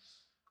then.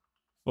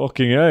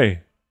 Fucking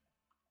A.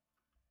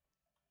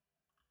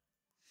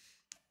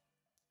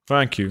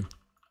 Thank you.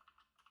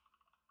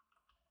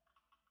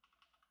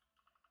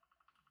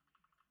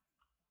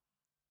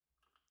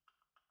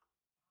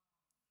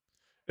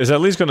 It's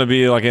at least gonna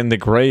be like in the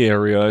gray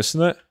area,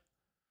 isn't it?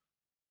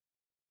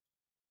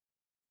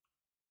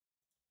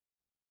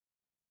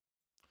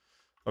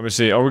 Let me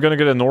see. Are we gonna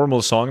get a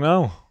normal song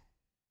now?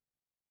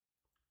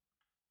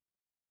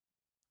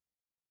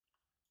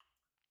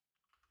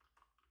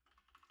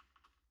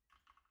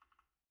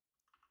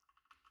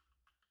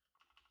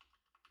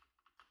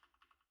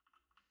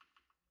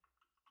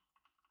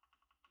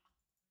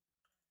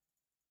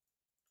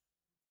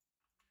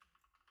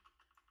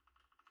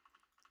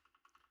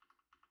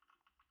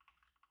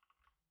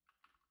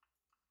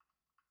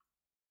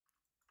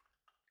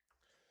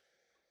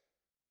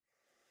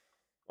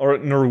 Or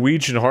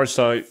Norwegian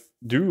Heartside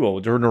duo?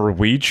 They're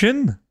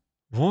Norwegian?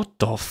 What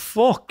the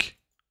fuck?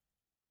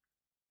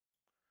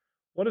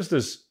 What is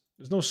this?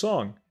 There's no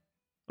song.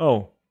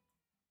 Oh.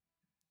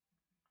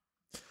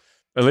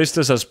 At least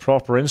this has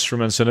proper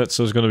instruments in it,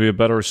 so it's gonna be a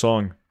better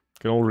song.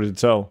 Can already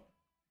tell.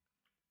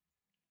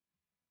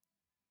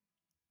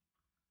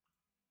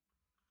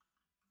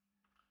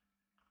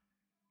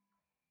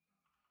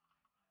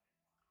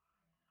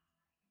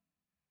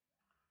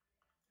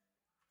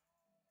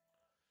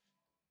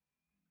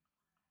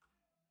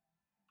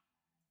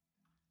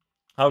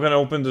 How can I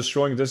open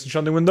destroying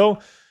disenchanting window?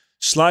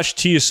 Slash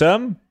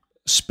TSM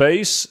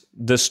space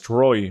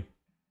destroy.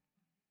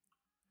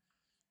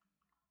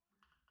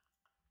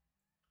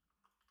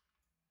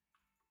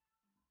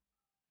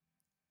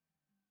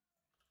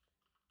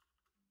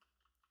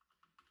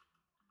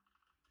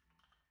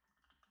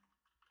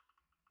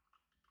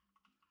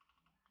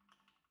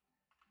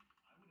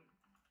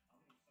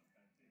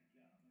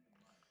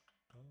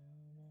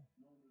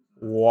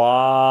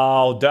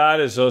 Wow,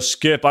 that is a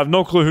skip. I have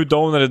no clue who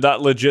donated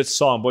that legit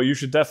song, but you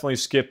should definitely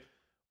skip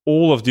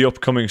all of the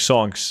upcoming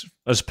songs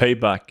as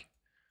payback.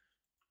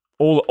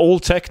 All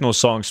techno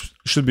songs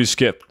should be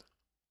skipped.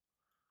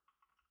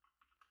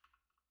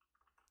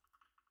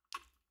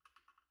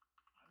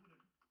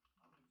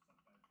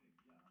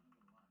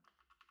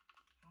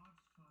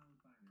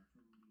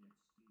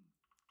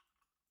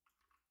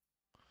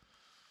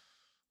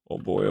 Oh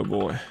boy, oh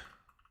boy.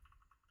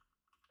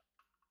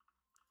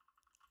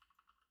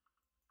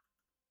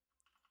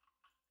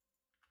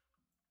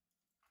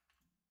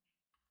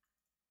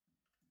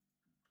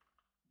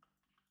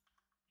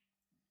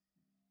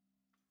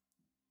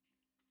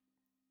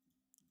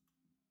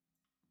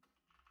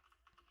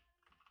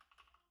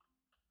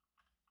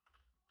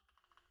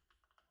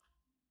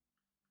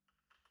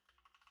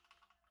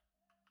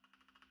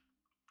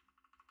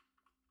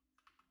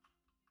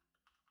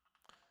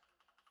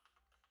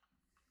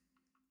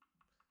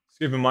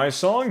 Skipping my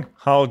song?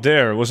 How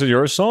dare? Was it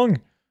your song?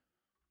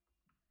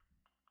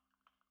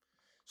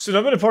 So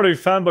I've been a part of your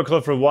fanboy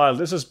club for a while.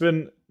 This has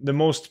been the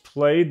most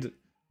played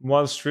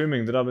while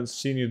streaming that I've been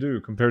seeing you do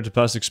compared to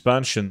past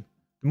expansion.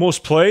 The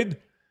most played?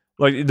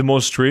 Like the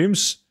most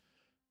streams?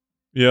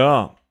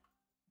 Yeah.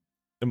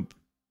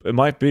 It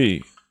might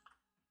be.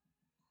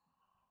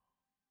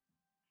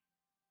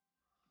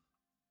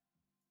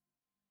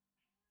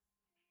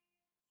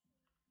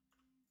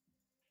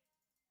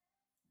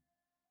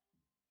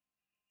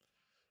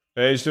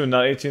 Hey, he's doing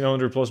that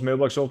 1800 plus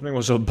mailbox opening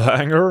was a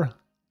banger.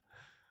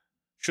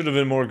 Should have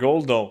been more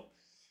gold though.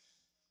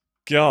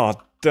 God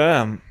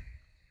damn.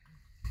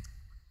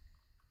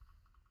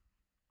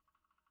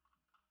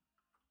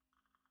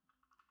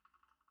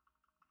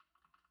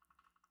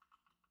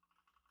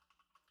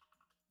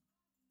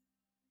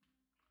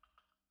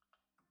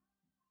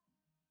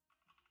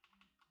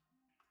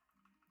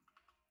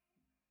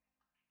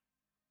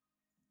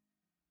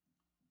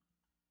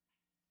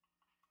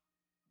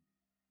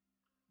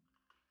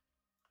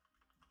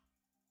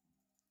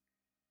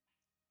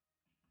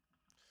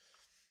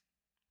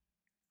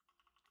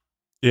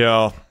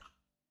 Yeah.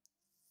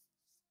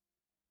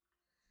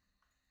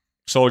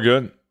 It's all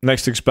good.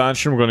 Next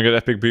expansion, we're gonna get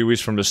epic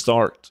BWs from the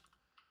start.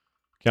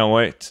 Can't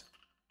wait.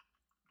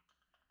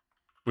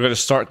 We gotta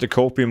start the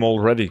copium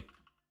already.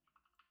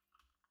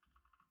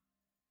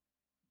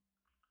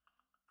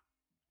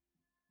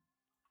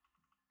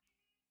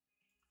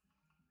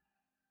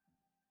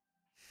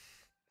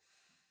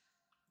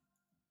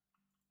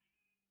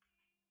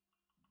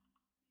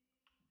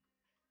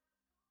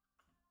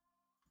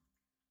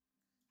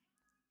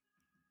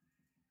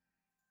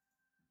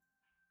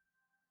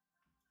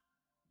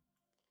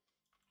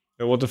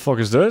 Yeah, what the fuck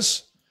is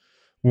this?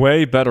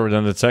 Way better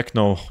than the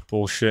techno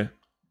bullshit.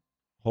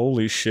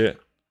 Holy shit.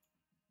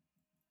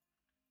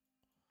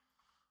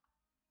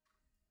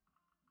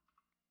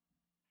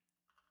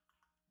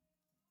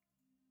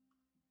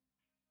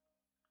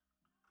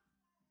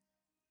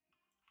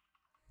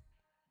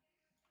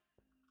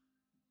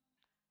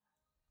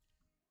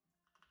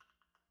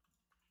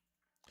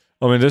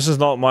 I mean, this is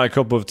not my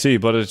cup of tea,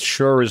 but it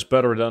sure is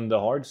better than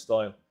the hard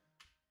style.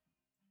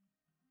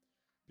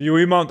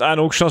 UE mount and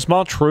auction.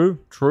 True,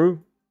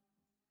 true.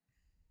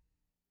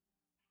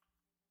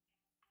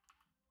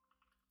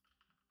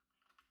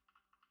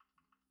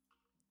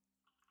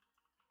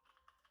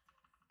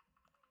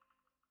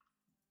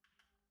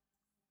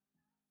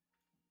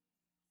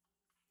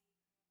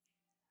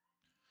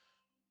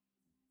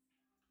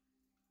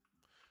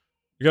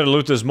 You gotta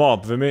loot this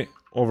mob, Vimy.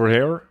 Over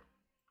here.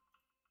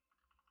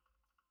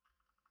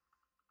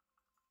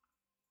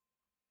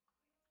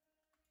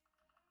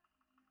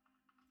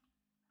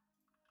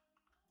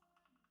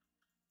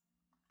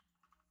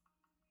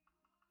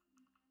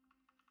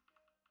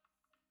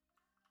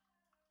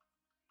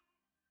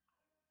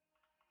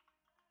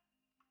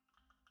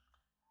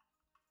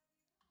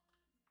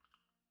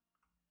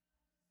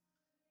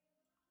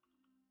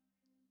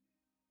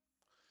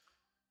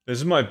 This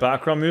is my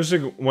background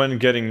music when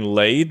getting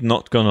laid,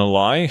 not gonna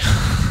lie.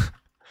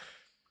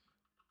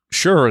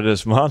 Sure it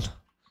is, man.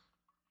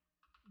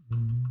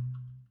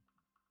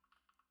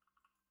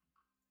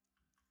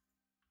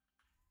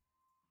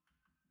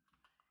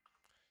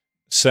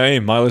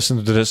 Same, I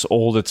listen to this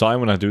all the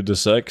time when I do the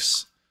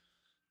sex.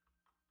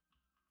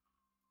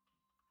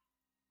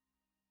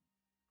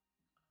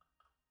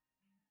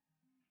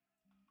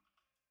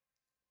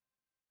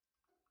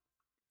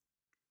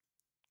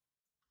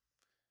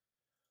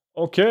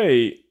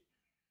 Okay.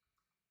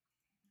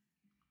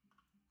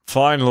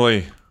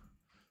 Finally.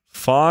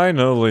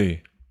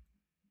 Finally.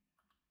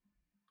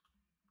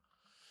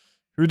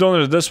 Who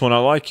donated this one? I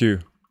like you.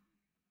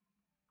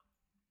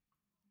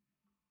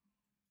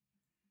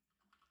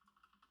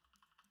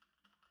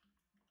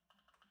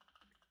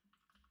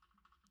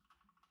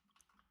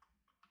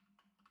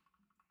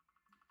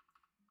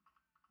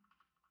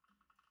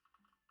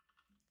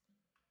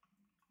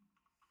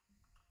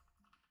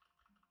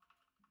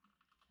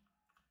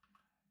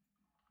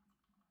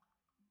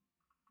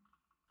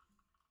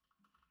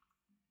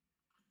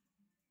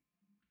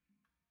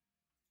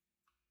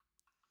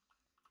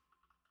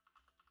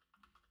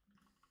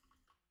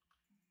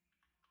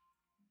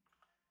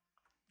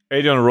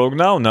 80 on a rogue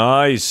now?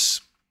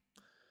 Nice.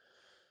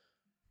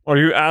 Are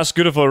you as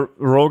good of a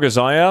rogue as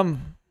I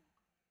am?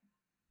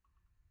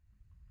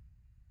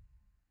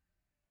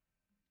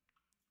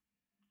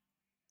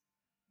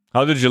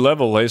 How did you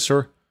level,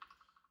 Lacer?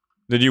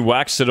 Did you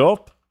wax it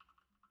up?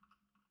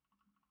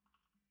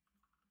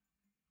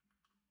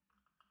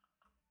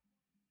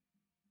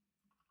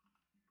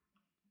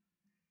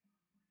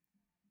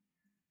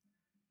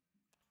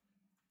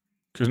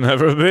 Could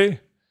never be.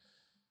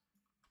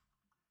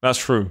 That's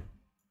true.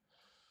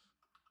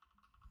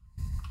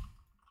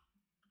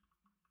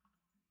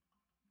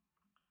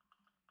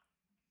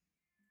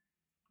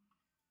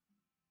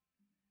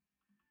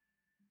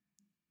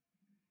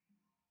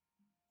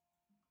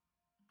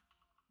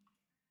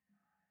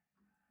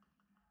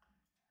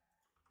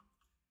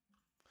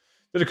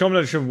 Did a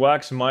combination of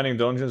wax and mining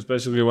dungeons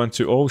basically went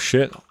to, oh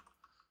shit,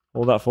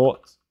 all that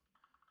thought.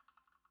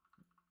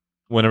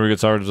 Whenever you get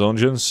tired of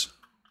dungeons.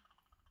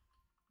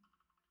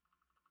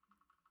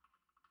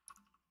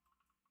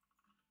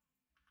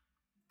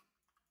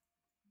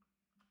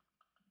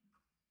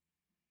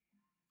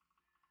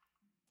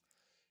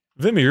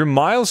 Vimy, you're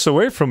miles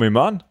away from me,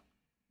 man.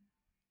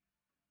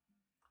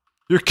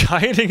 You're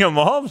kiting him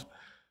off?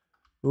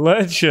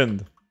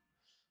 Legend.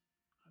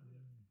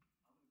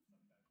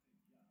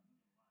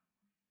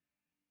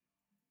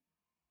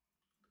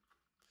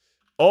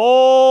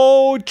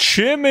 Oh,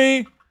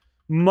 Chimmy.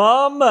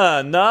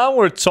 Mama. Now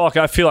we're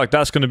talking. I feel like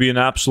that's going to be an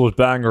absolute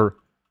banger.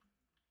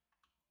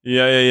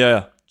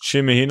 Yeah.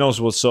 Chimmy, he knows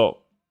what's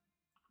up.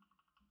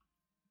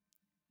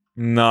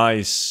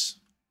 Nice.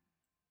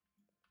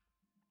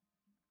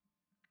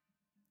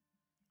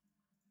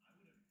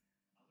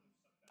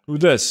 Who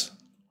this?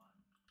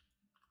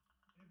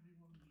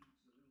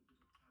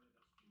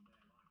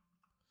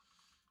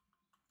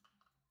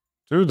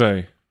 Do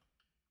they?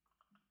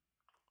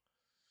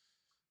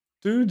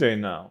 Do they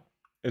now?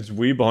 It's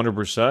Weeb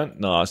 100%?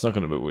 No, it's not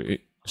gonna be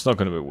Weeb. It's not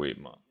gonna be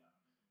Weeb, man.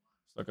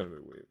 It's not gonna be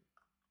Weeb.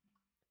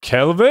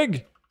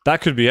 Kelvig? That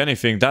could be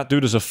anything. That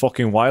dude is a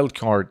fucking wild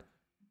card.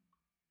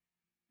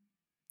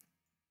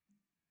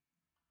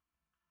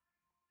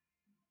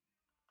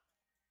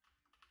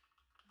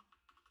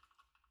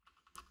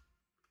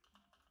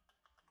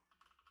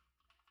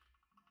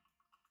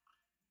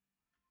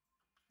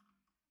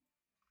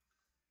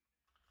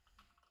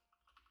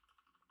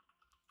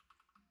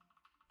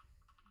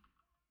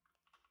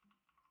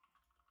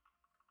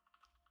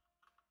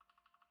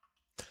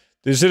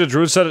 Did you see the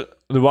Druid set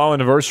the WoW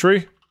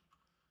anniversary?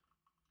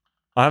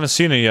 I haven't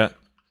seen it yet.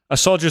 I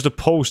saw just a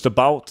post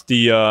about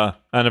the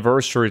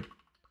anniversary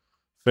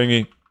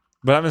thingy.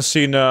 But I haven't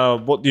seen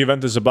what the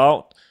event is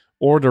about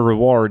or the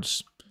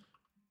rewards.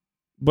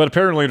 But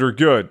apparently they're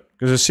good.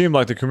 Because it seemed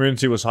like the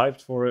community was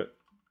hyped for it.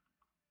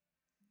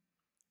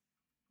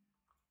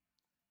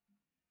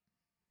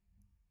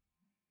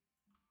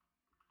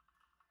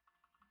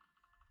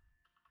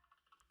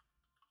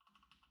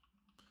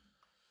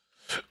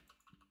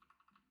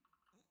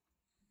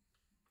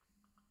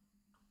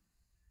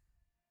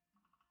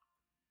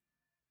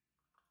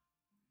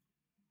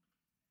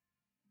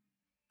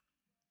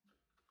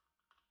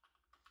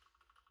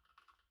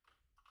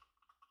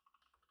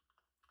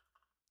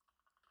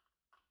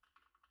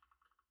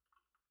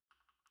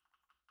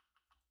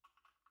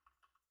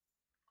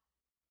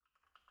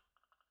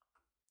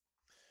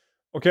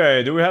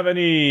 Okay, do we have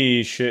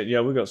any shit?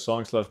 Yeah, we got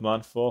songs left,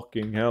 man.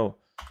 Fucking hell.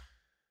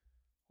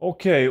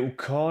 Okay,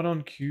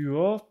 Ukanon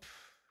queue up.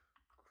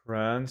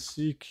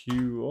 Crancy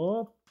queue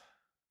up.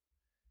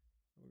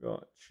 We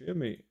got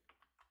Jimmy.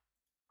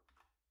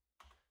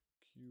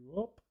 Queue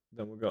up.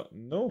 Then we got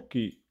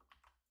Noki.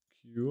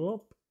 Queue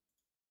up.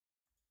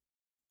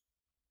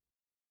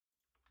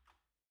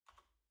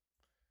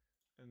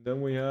 And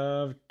then we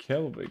have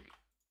Kelvig.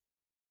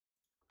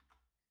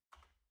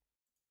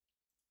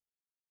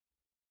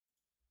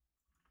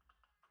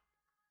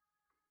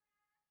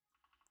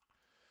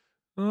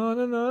 Oh,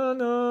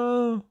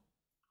 no.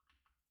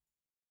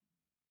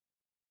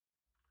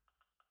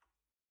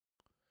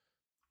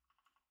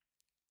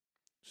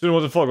 So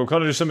what the fuck?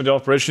 O'Connor just sent me the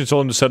operation,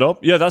 told him to set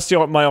up. Yeah, that's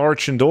the my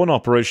Arch and Dawn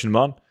operation,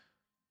 man.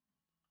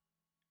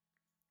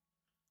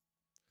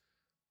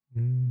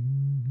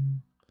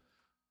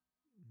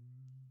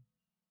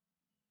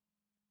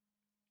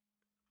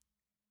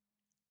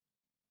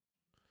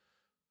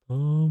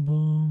 Boom,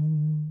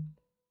 boom.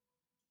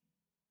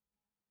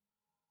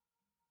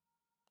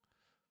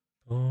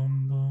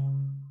 Boom,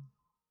 boom.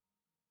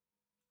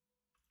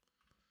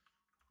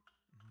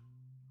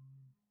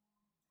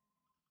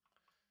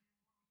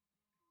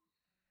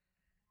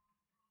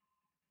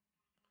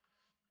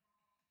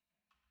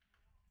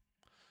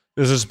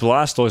 This is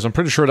Blastoise. I'm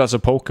pretty sure that's a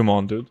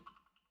Pokemon, dude.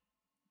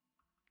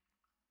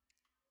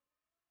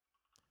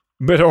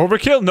 Bit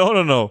overkill?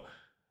 No.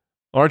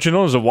 Archie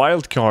is a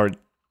wild card.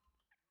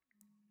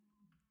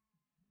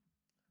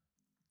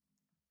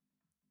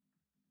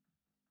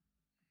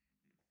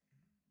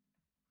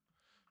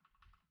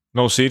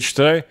 No siege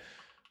today.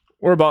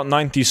 We're about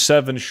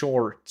 97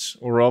 short,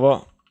 or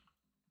rather.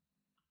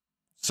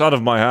 It's out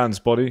of my hands,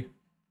 buddy.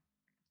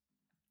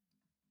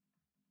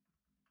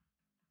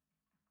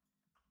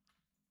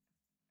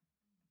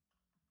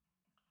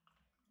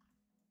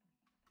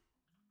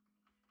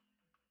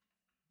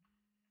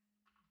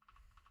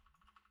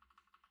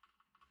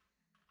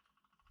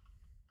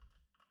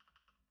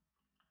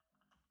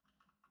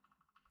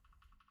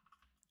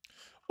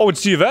 Oh,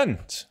 it's the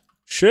event.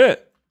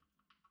 Shit.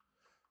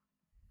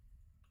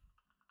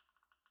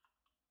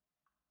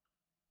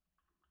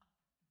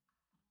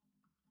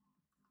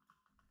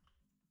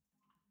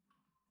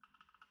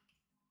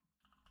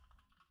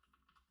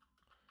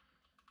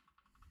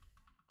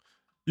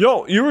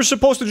 Yo, you were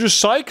supposed to just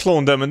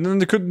cyclone them and then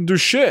they couldn't do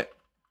shit.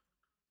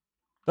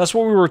 That's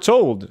what we were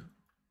told.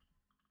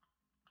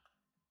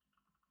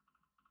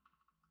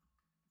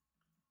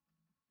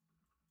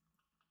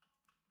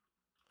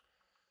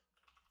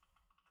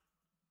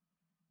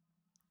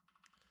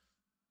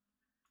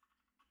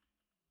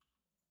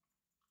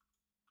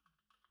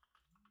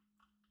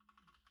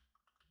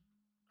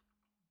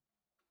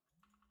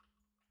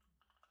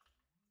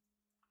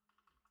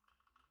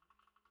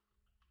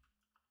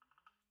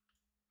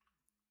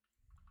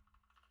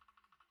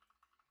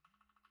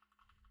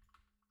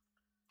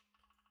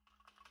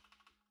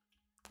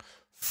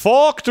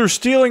 Fuck, they're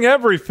stealing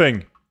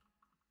everything.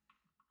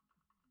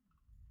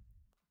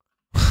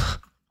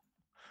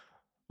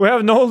 We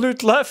have no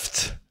loot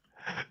left.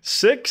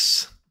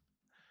 6?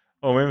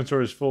 Oh, my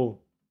inventory is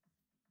full.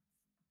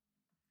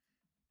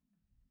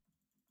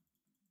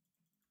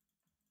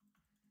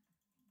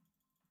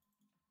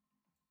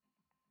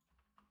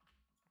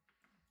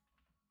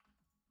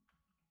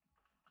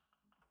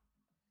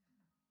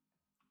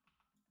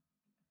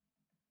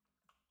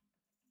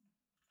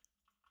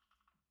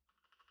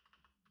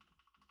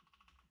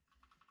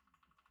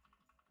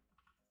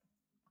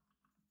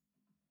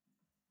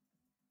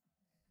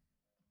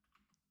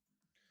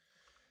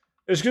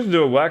 It's good to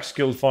do a wax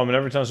guild farm, and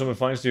every time someone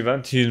finds the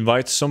event, he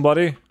invites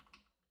somebody.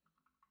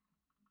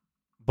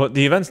 But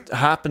the event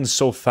happens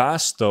so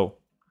fast, though.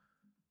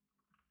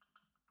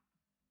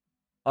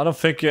 I don't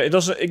think it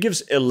doesn't. It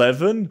gives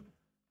 11,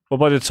 but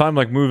by the time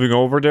like moving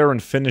over there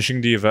and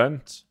finishing the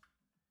event,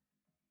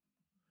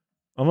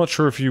 I'm not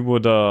sure if you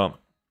would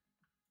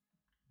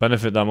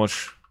benefit that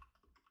much.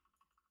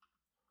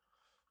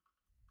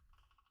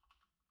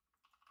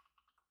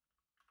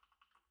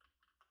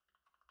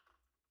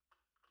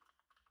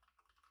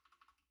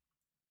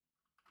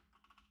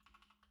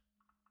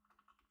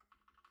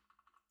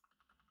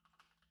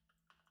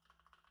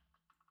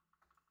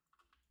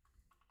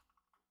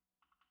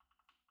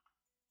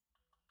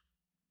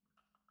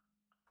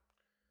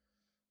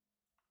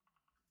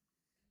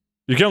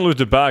 You can loot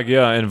the bag,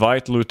 yeah.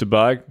 Invite, loot the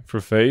bag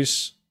for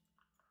face.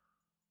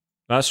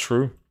 That's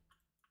true.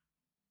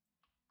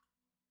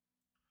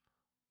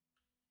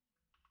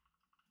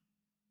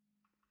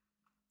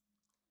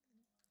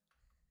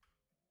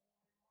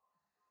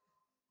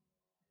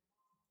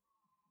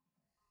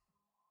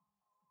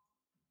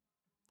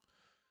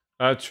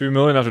 Add 2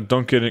 million after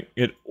dunking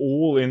it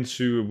all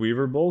into a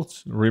Weaver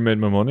Bolt. Remade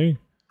my money.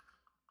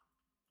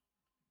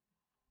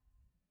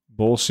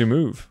 Ballsy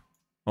move.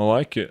 I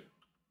like it.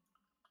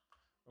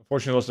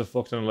 Unfortunately, I lost the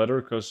fuck ton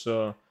letter because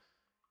I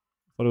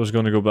thought it was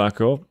going to go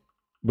back up.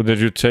 But did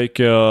you take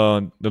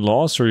the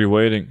loss or are you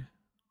waiting?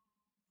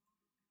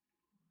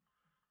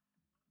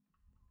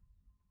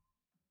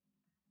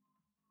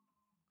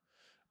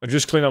 I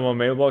just cleaned up my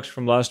mailbox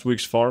from last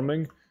week's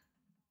farming.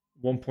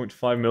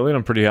 1.5 million.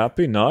 I'm pretty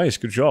happy. Nice.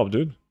 Good job,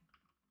 dude.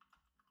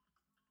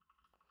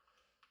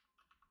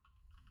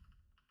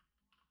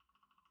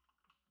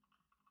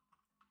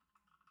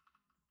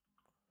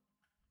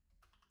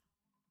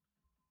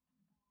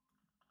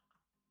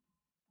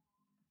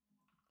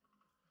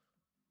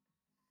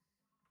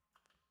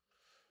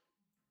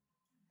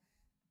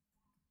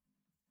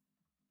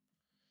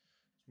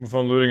 More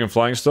fun looting and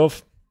flying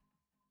stuff.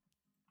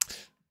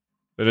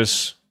 It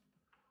is.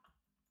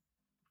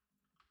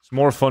 It's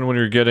more fun when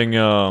you're getting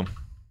the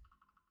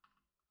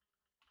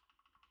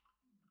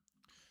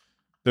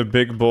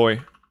big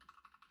boy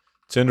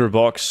tinder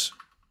box.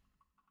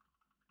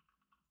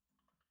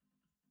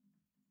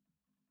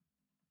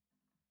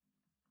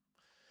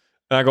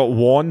 I got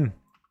 1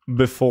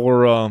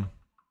 before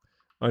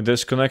I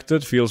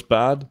disconnected. Feels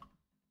bad.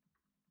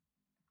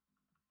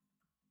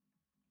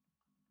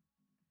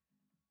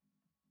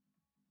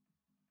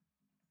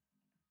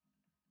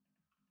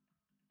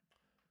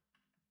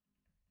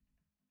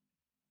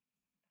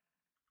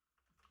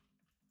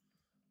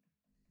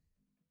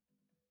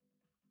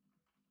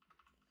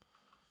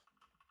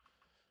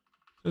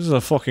 This is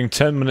a fucking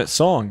 10-minute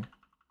song.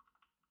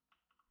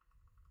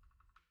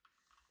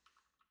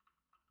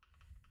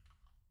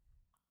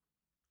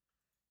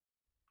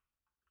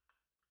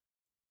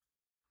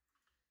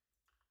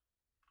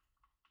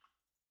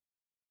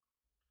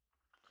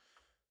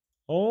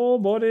 Oh,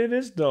 but it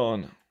is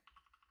done.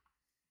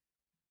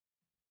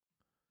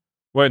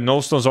 Wait,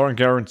 no stones aren't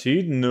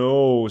guaranteed?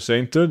 No,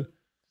 Sainted.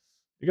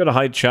 You got a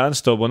high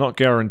chance though, but not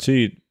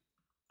guaranteed.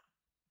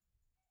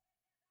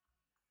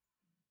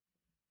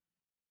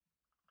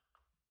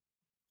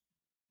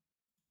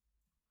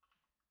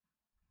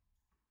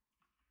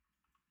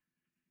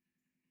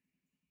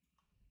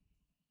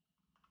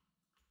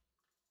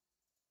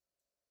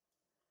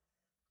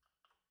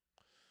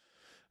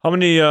 How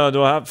many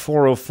do I have?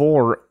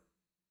 404.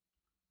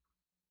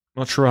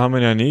 Not sure how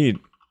many I need.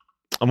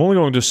 I'm only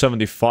going to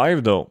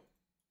 75 though.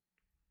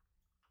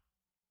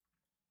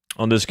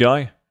 on this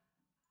guy.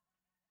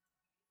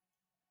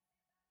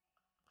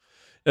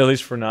 At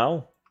least for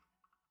now.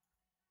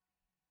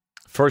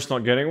 First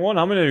not getting one?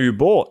 How many have you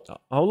bought?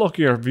 How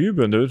lucky have you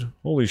been, dude?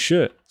 Holy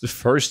shit. It's the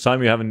first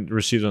time you haven't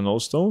received a no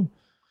stone.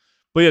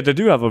 But yeah, they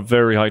do have a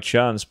very high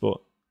chance,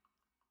 but...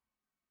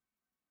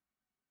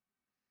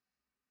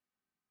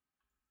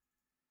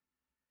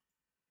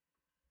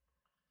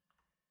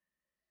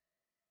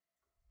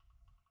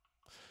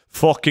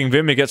 Fucking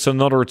Vimy gets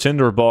another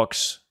Tinder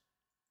box.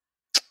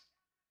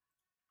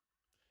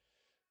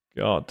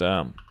 God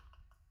damn.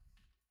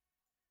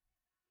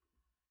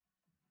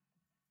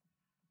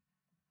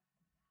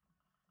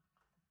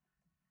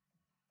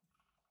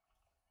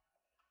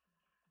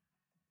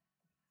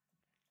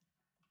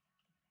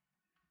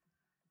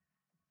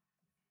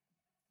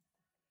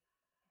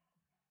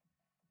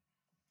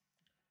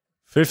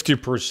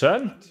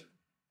 $50%?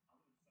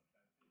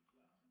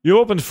 You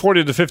opened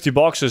 40 to 50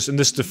 boxes, and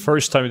this is the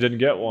first time you didn't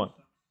get one.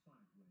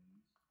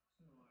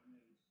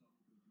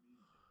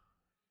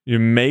 You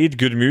made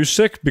good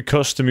music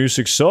because the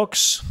music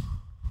sucks?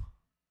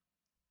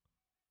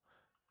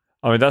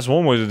 I mean, that's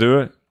one way to do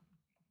it.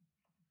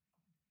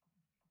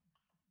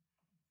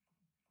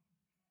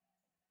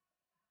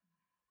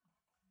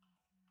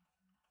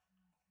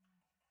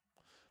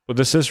 But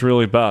this is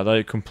really bad.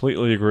 I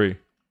completely agree.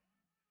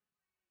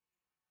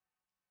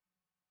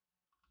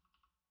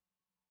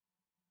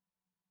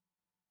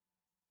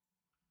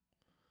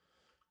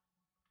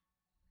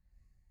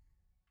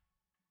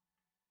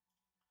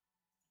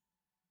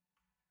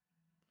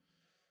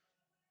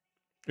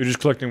 You're just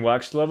collecting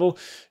wax level?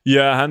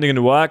 Yeah, handing in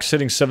the wax,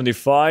 hitting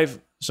 75.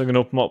 So I can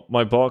open up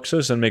my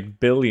boxes and make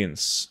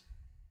billions.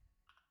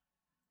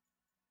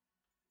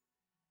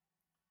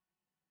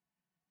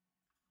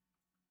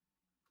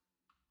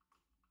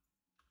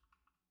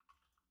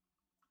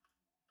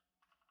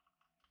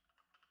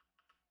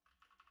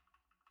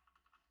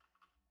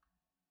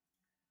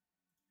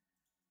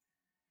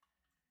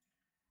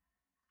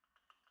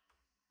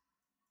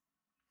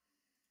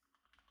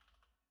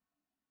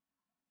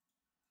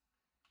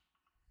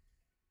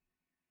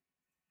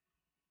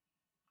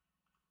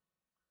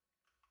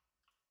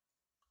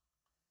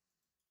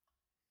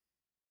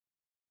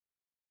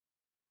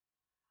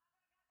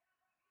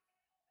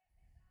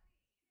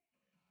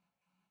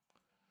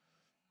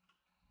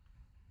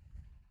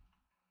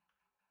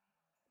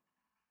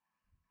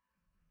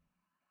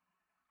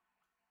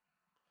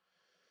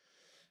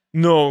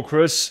 No,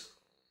 Chris.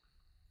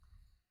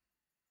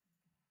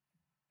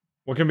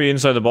 What can be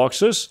inside the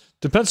boxes?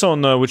 Depends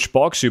on which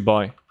box you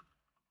buy.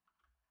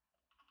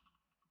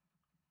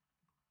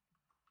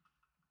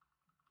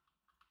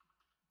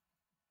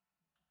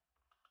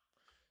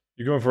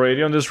 You're going for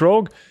 80 on this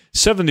rogue?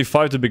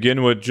 75 to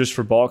begin with, just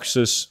for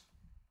boxes.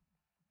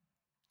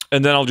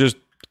 And then I'll just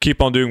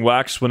keep on doing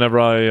wax whenever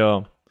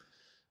I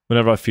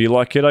feel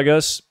like it, I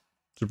guess.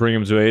 To bring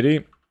him to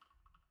 80.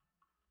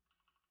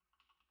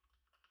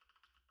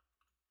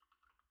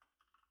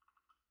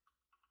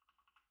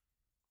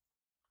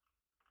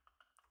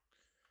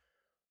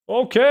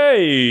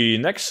 Okay,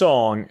 next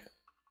song.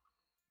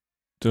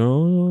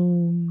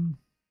 Dun.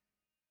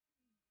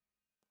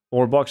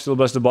 Or box still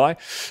best to buy?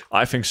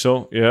 I think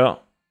so, yeah.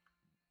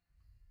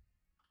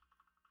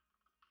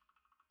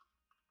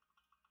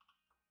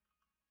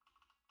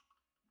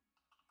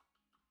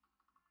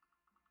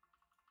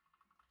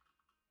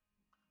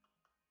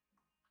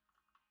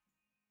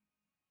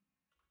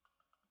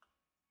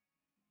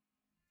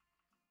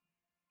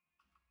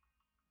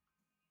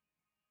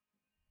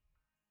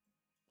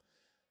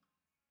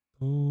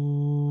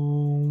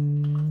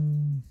 Boom.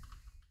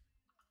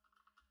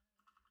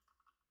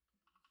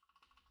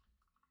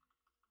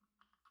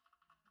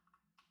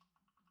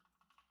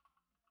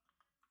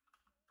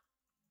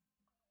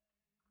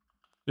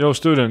 Yo,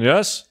 student,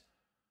 yes?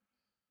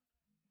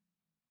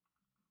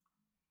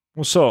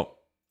 What's up?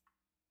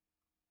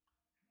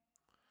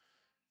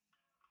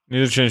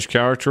 Need to change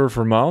character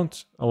for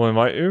mount? I will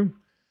invite you.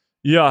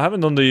 Yeah, I haven't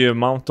done the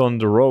mount on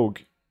the rogue.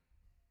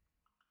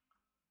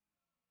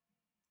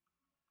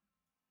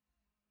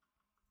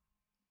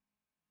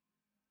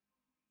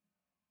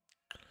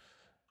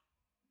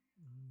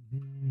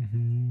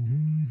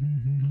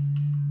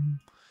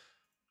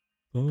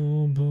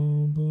 Boom,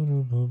 boom,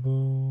 boom, boom,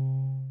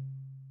 boom.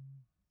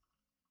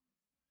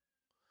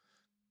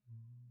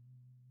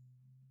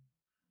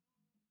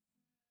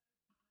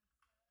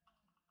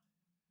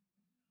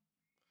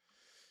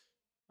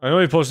 I know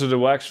he posted the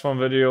wax farm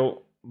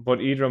video, but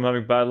either I'm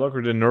having bad luck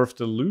or they nerfed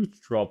the loot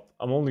drop.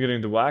 I'm only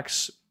getting the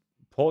wax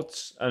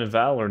pots and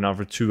valor now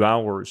for 2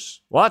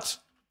 hours. What?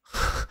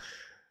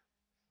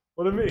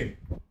 What do you mean?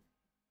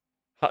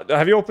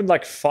 Have you opened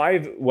like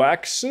 5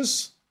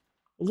 waxes?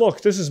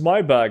 Look, this is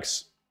my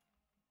bags.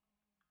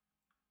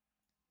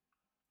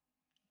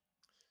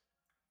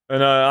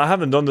 And I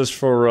haven't done this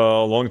for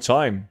a long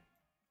time.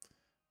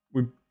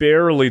 We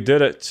barely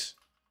did it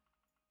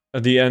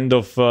at the end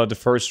of the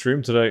first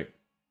stream today.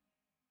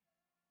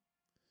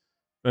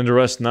 And the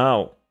rest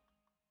now.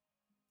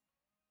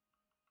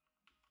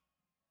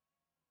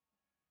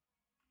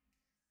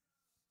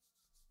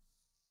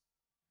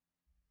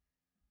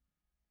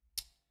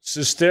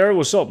 Sister,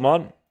 what's up,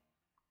 man?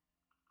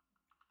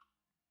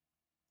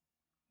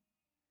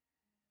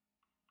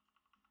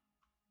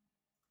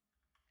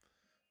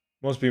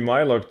 Must be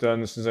my luck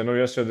then, since I know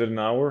yesterday I did an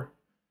hour.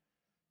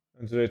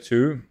 And today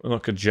 2.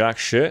 Look at jack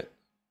shit.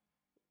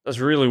 That's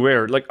really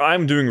weird. Like,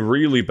 I'm doing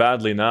really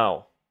badly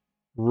now.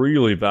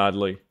 Really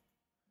badly.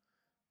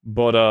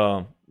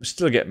 But,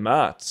 still get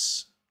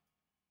mats.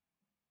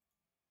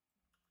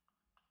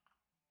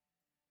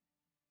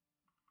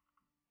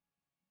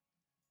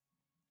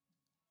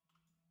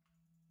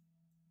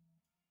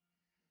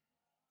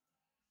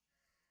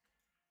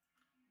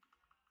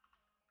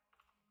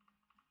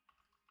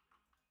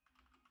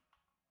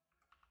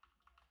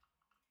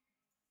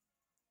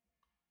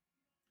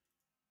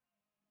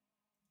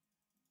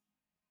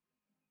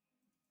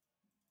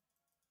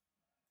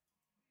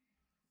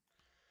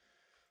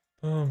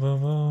 I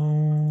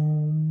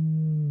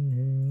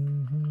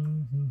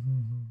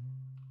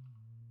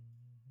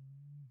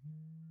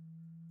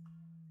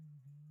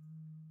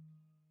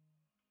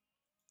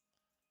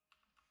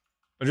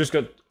just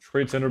got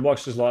 3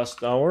 tinderboxes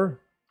last hour.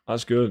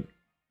 That's good.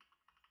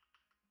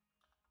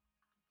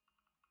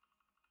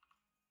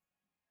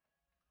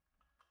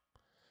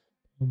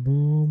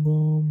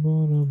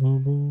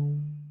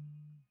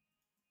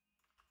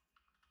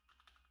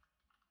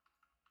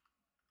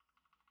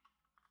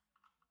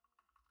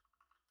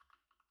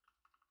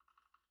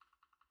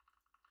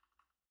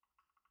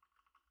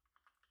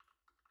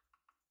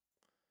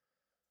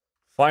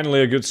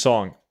 Finally a good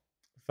song.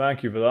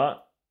 Thank you for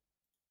that.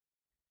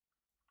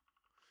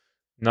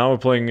 Now we're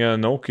playing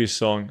Noki's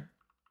song.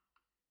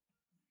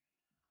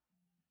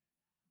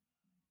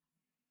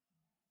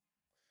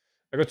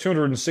 I got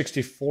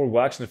 264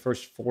 wax in the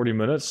first 40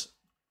 minutes.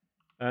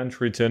 And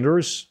 3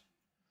 tinders.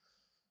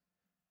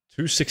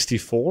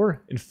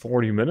 264 in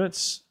 40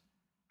 minutes?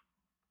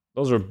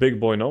 Those are big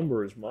boy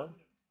numbers, man.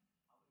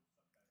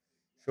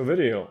 Show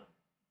video.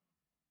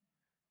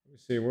 Let me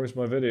see, where's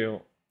my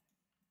video?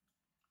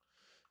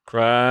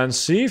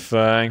 Crancy,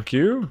 thank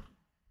you.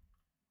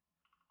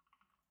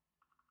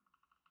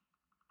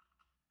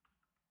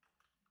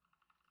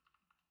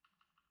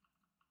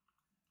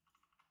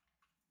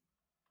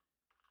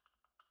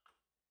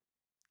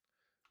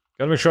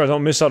 Gotta make sure I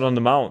don't miss out on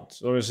the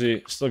mount.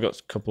 Obviously, still got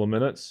a couple of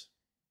minutes.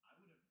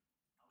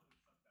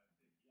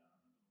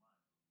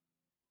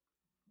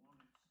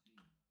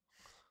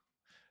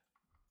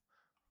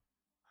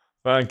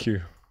 Thank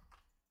you.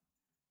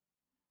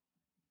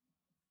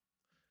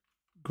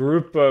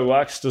 Group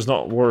wax does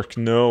not work,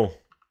 no.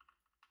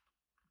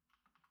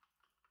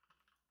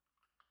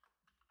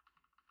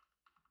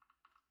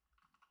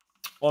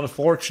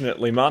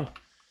 Unfortunately, man.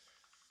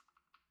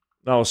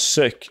 That was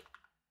sick.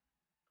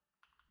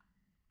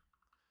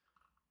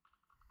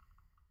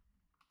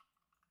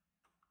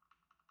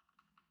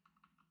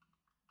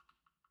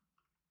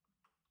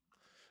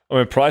 I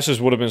mean, prices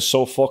would have been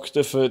so fucked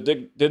if it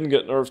didn't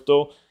get nerfed,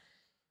 though.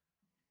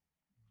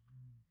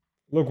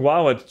 Look,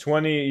 wow, at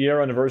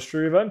 20-year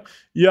anniversary event?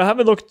 Yeah, I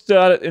haven't looked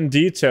at it in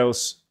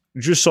details.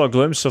 Just saw a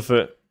glimpse of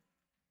it.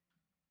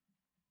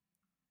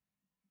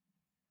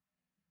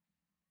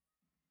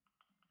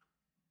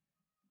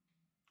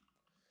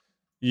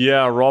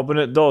 Yeah, Robin,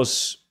 it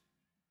does.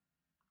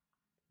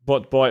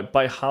 But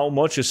by how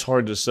much is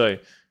hard to say.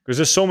 Because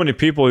there's so many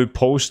people who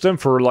post them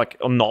for like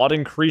a not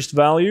increased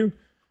value.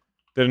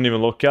 They didn't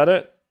even look at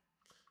it.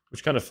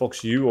 Which kind of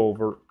fucks you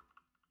over.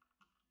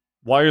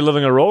 Why are you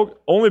living a rogue?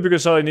 Only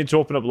because I need to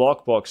open up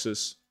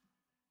lockboxes.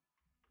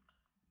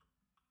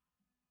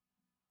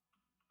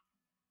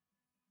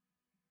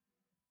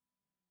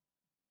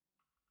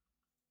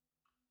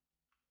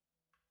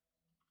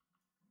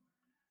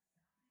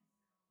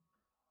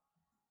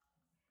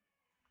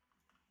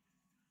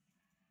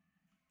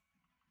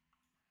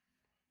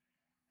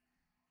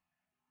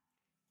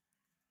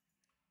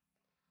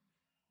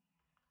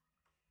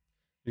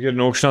 You get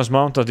an auction house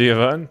mount at the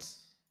event.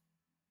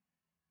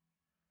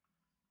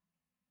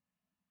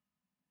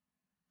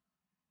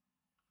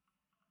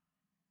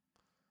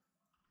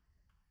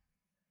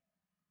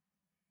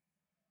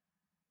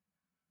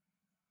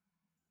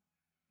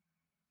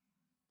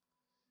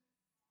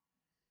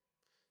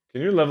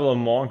 Can you level a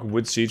monk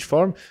with siege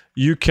farm?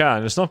 You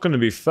can. It's not going to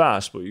be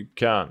fast, but you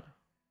can.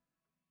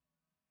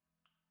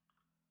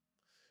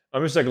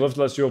 I'm just like, love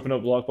lets you open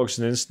up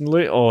lockboxes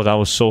instantly. Oh, that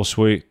was so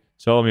sweet.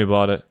 Tell me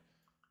about it.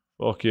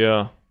 Fuck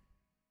yeah.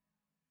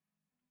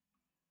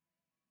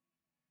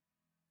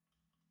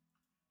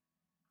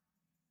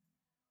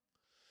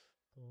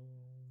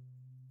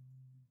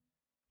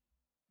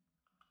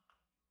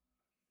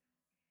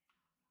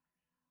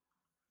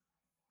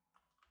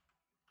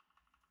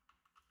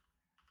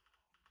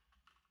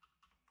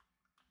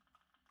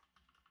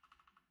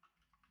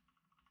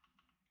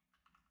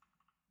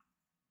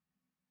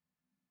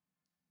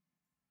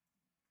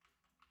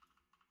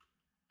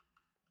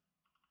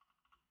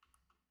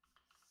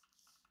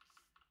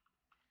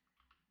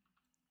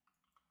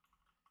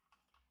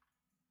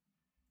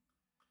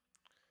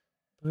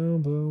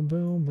 Boom, boom,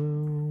 boom,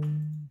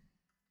 boom.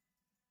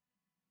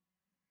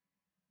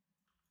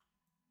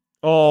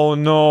 Oh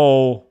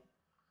no.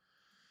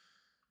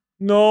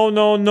 No,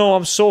 no, no,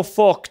 I'm so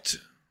fucked.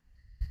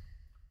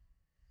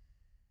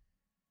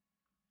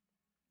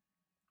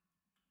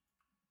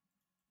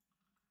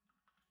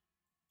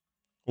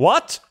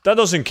 What? That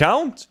doesn't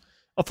count?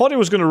 I thought he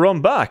was gonna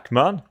run back,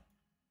 man.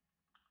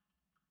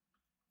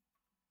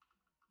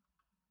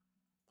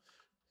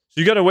 So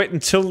you gotta wait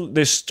until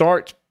they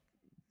start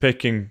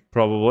picking,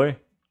 probably.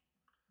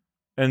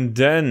 And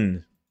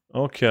then...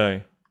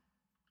 Okay.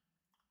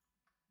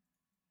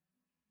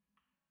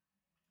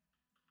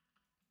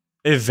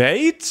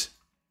 Evade?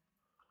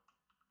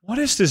 What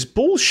is this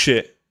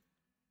bullshit?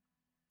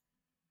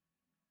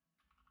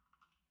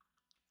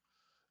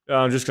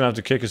 I'm just gonna have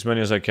to kick as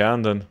many as I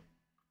can, then.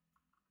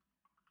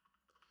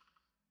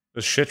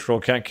 This shit roll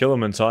can't kill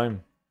him in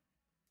time.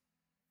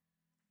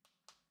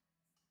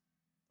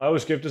 I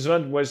always skip this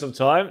event, waste of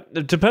time.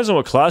 It depends on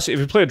what class. If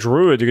you play a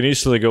druid, you can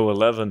easily go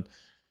 11.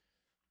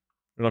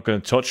 You're not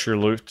gonna touch your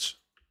loot.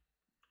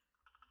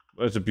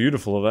 But it's a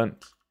beautiful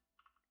event.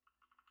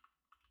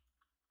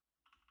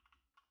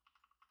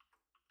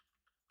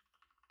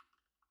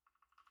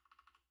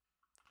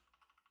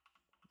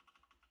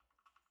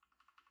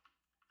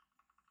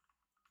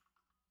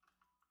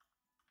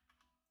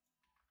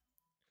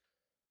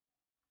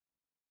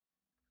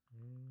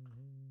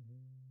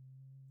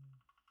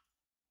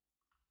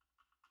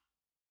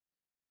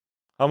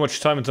 How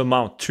much time until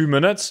mount? 2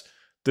 minutes?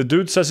 The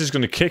dude says he's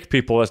gonna kick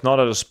people. That's not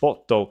at a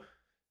spot, though.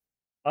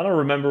 I don't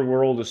remember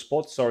where all the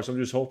spots are, so I'm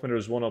just hoping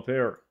there's one up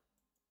here.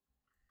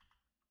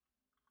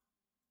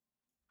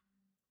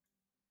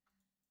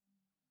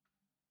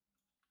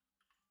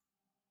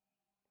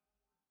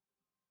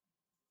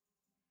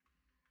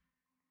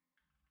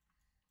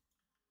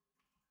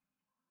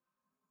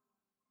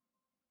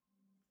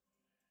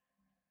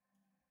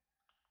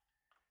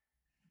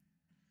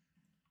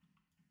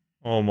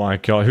 Oh my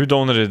god, who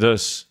donated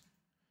this?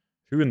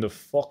 Who in the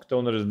fuck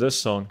donated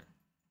this song?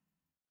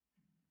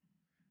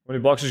 How many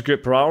boxes you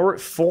get per hour?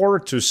 4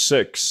 to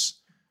 6.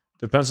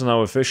 Depends on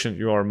how efficient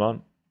you are,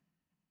 man.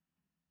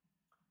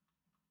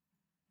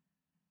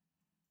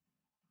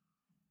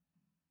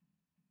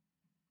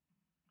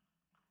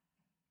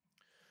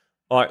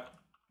 Alright,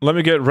 let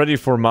me get ready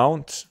for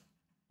mount.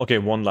 Okay,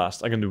 one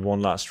last. I can do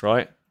one last,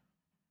 right?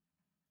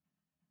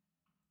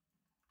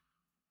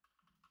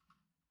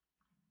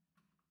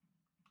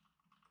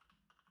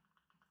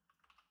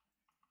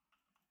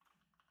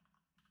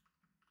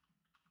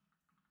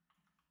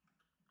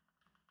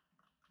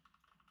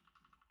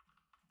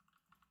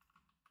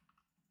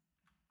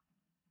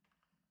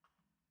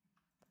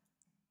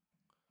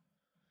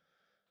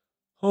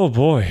 Oh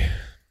boy.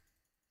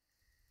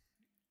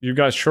 You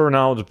guys sure know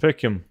how to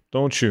pick him,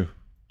 don't you?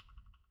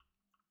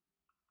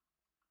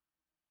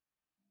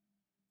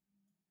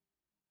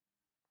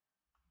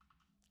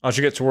 I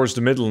should get towards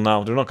the middle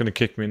now. They're not going to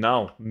kick me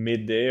now.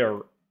 Mid-air.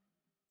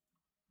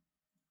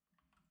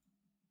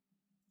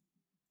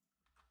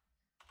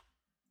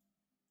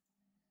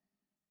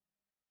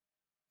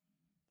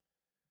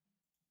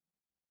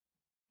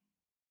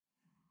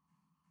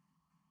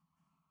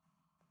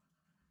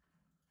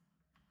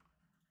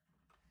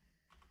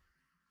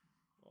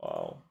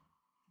 Wow.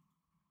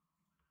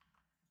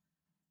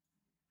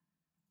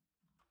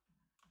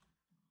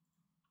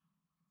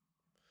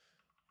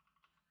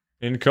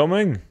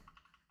 Incoming.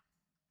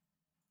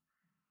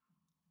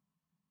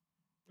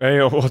 Hey,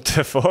 what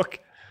the fuck?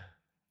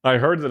 I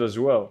heard it as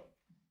well.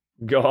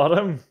 Got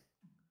him?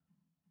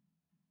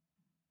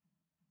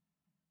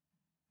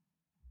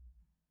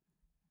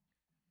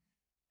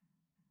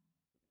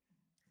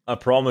 I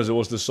promise it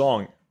was the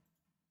song.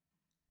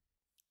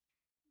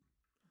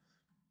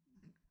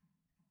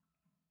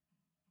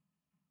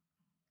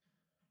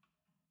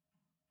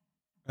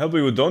 Help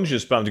me with dungeon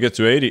spam to get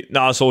to 80.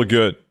 Nah, it's all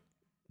good.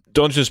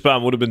 Dungeon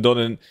spam would have been done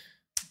in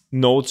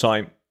no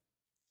time.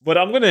 But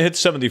I'm gonna hit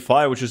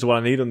 75, which is what I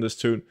need on this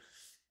tune.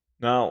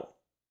 Now.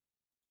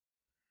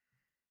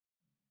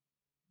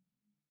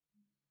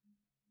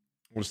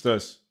 What's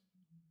this?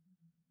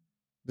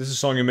 This is a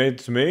song you made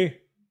to me?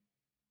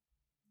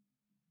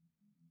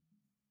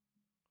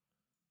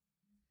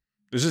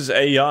 This is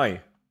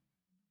AI.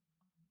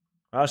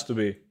 Has to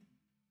be.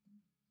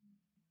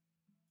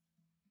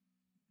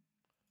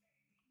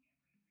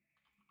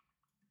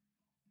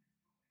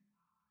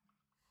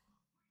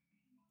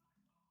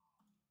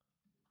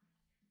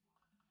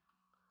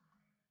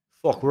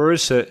 Fuck, where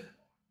is it?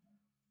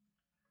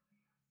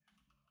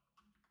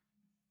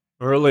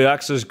 Early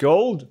access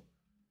gold?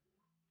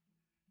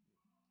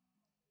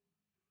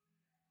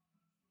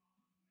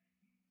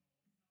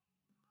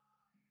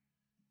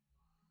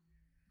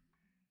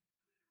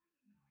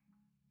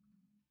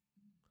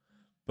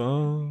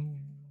 Boom.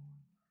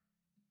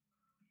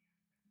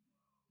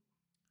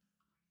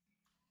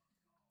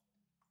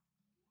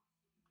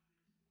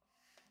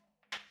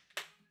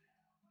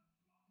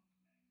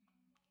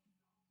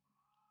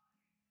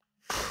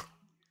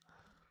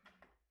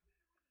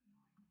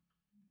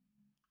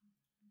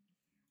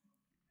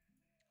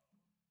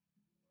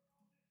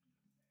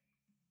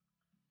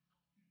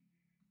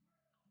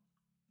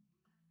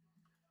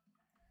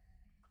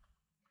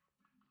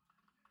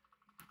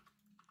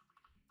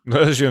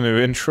 There's your new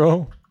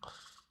intro.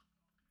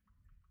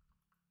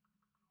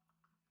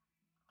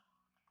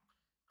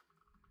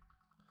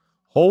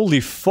 Holy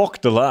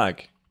fuck, the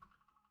lag.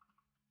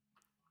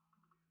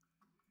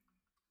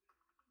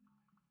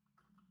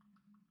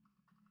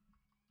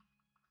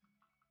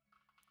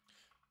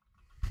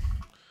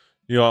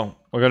 Yo,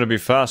 we're gonna be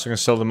fast. I can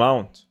sell the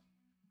mount.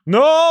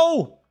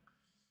 No!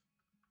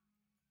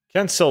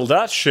 Can't sell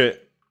that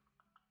shit.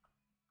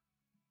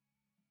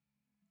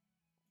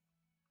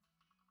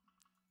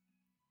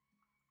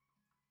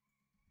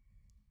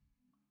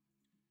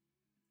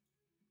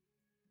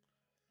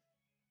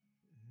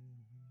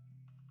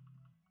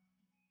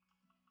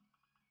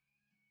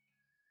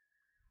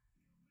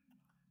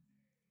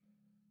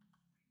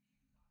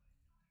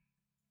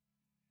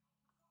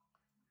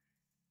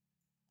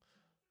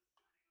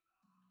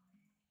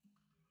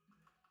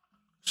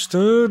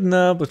 Stood in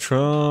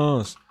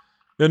albatross.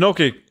 Yo,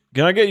 Noki,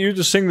 can I get you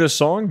to sing this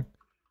song?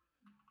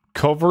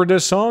 Cover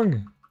this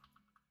song?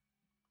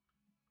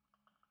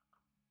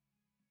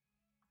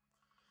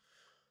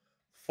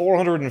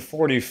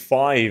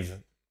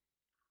 $445.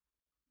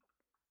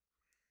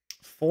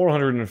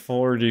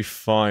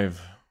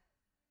 445.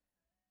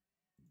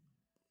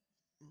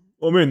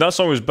 I mean, that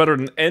song was better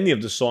than any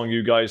of the song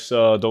you guys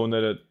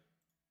donated.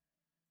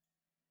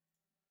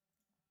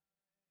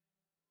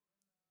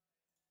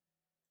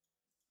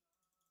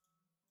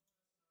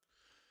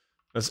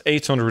 That's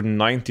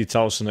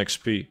 890,000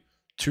 XP.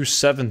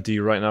 270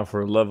 right now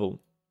for a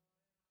level.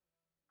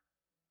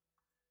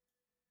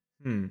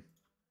 I'm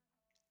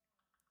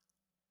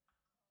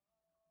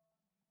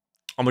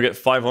gonna get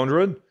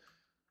 500.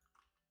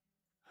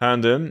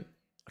 Hand in.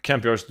 I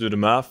can't be arsed to do the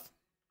math.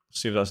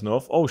 See if that's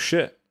enough. Oh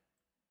shit.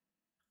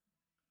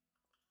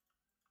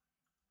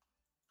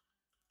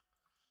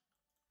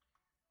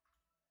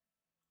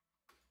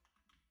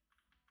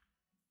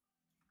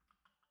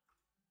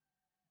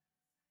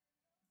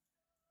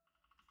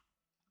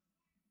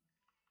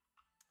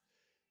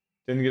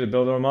 Didn't get a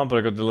builder amount, but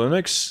I got the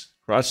Linux.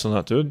 Congrats on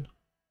that, dude.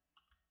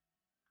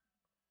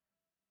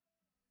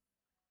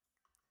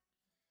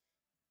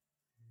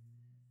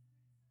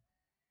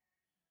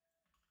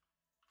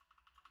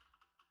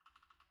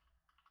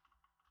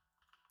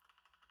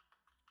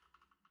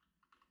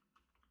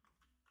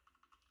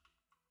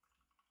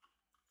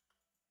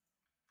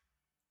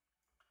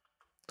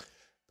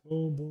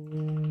 Boom,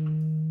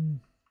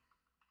 boom.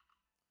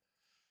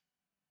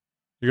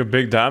 You got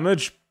big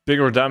damage?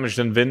 Bigger damage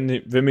than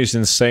Vimmy's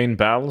insane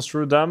battles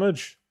through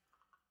damage?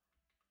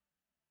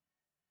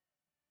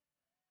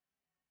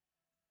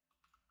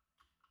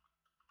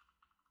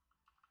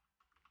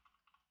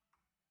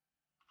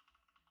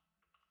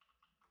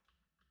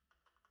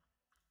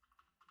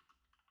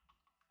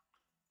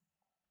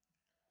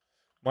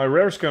 My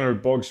rare scanner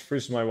bugs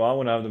freeze my WoW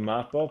when I have the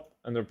map up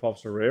and there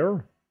pops a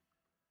rare?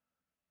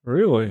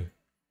 Really?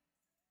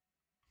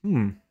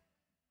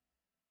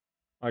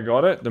 I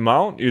got it. The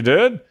mount? You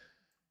did?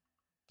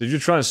 Did you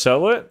try and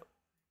sell it?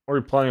 Or are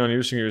you planning on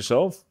using it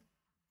yourself?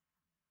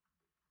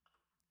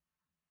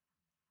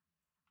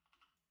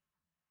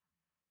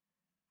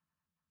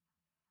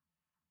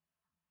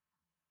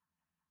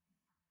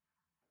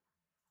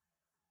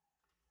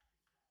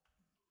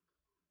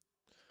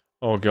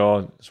 Oh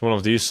god, it's one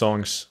of these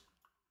songs.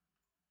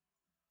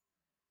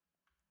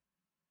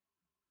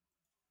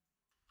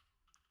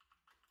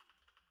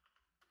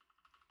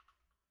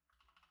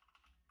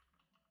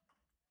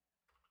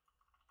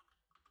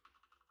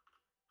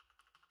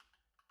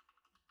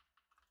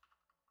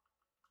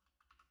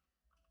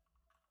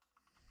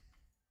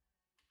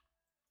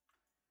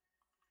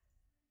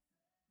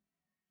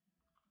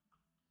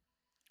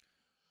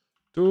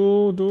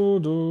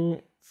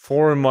 Do.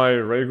 4 in my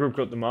raid group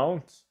got the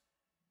mount.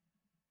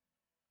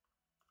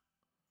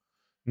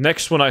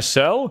 Next one I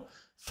sell?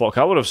 Fuck,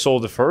 I would have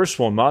sold the first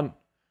one, man.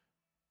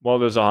 While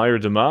there's a higher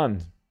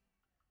demand.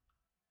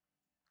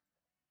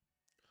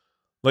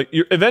 Like,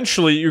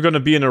 eventually you're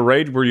gonna be in a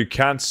raid where you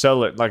can't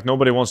sell it. Like,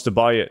 nobody wants to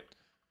buy it.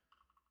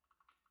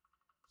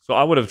 So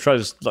I would have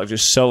tried to, like,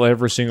 just sell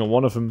every single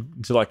one of them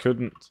until I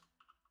couldn't.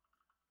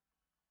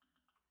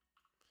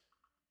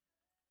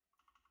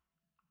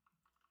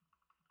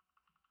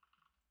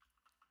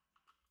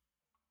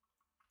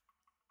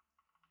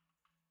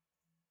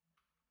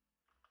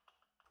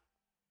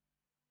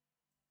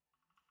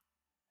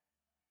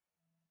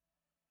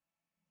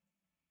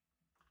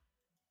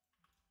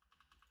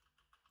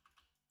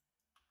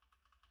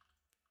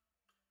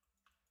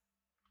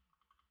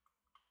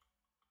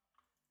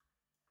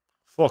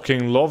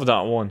 Fucking love that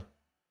one.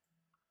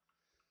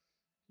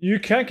 You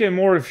can't get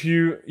more if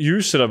you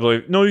use it, I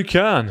believe. No, you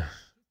can.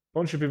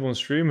 Bunch of people on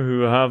stream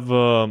who have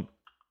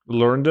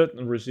learned it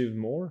and received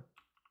more.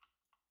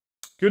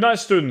 Good night,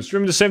 students.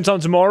 Streaming the same time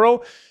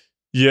tomorrow?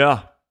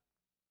 Yeah.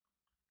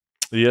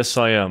 Yes,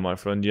 I am, my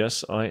friend.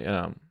 Yes, I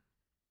am.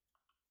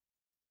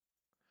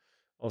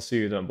 I'll see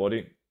you then,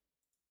 buddy.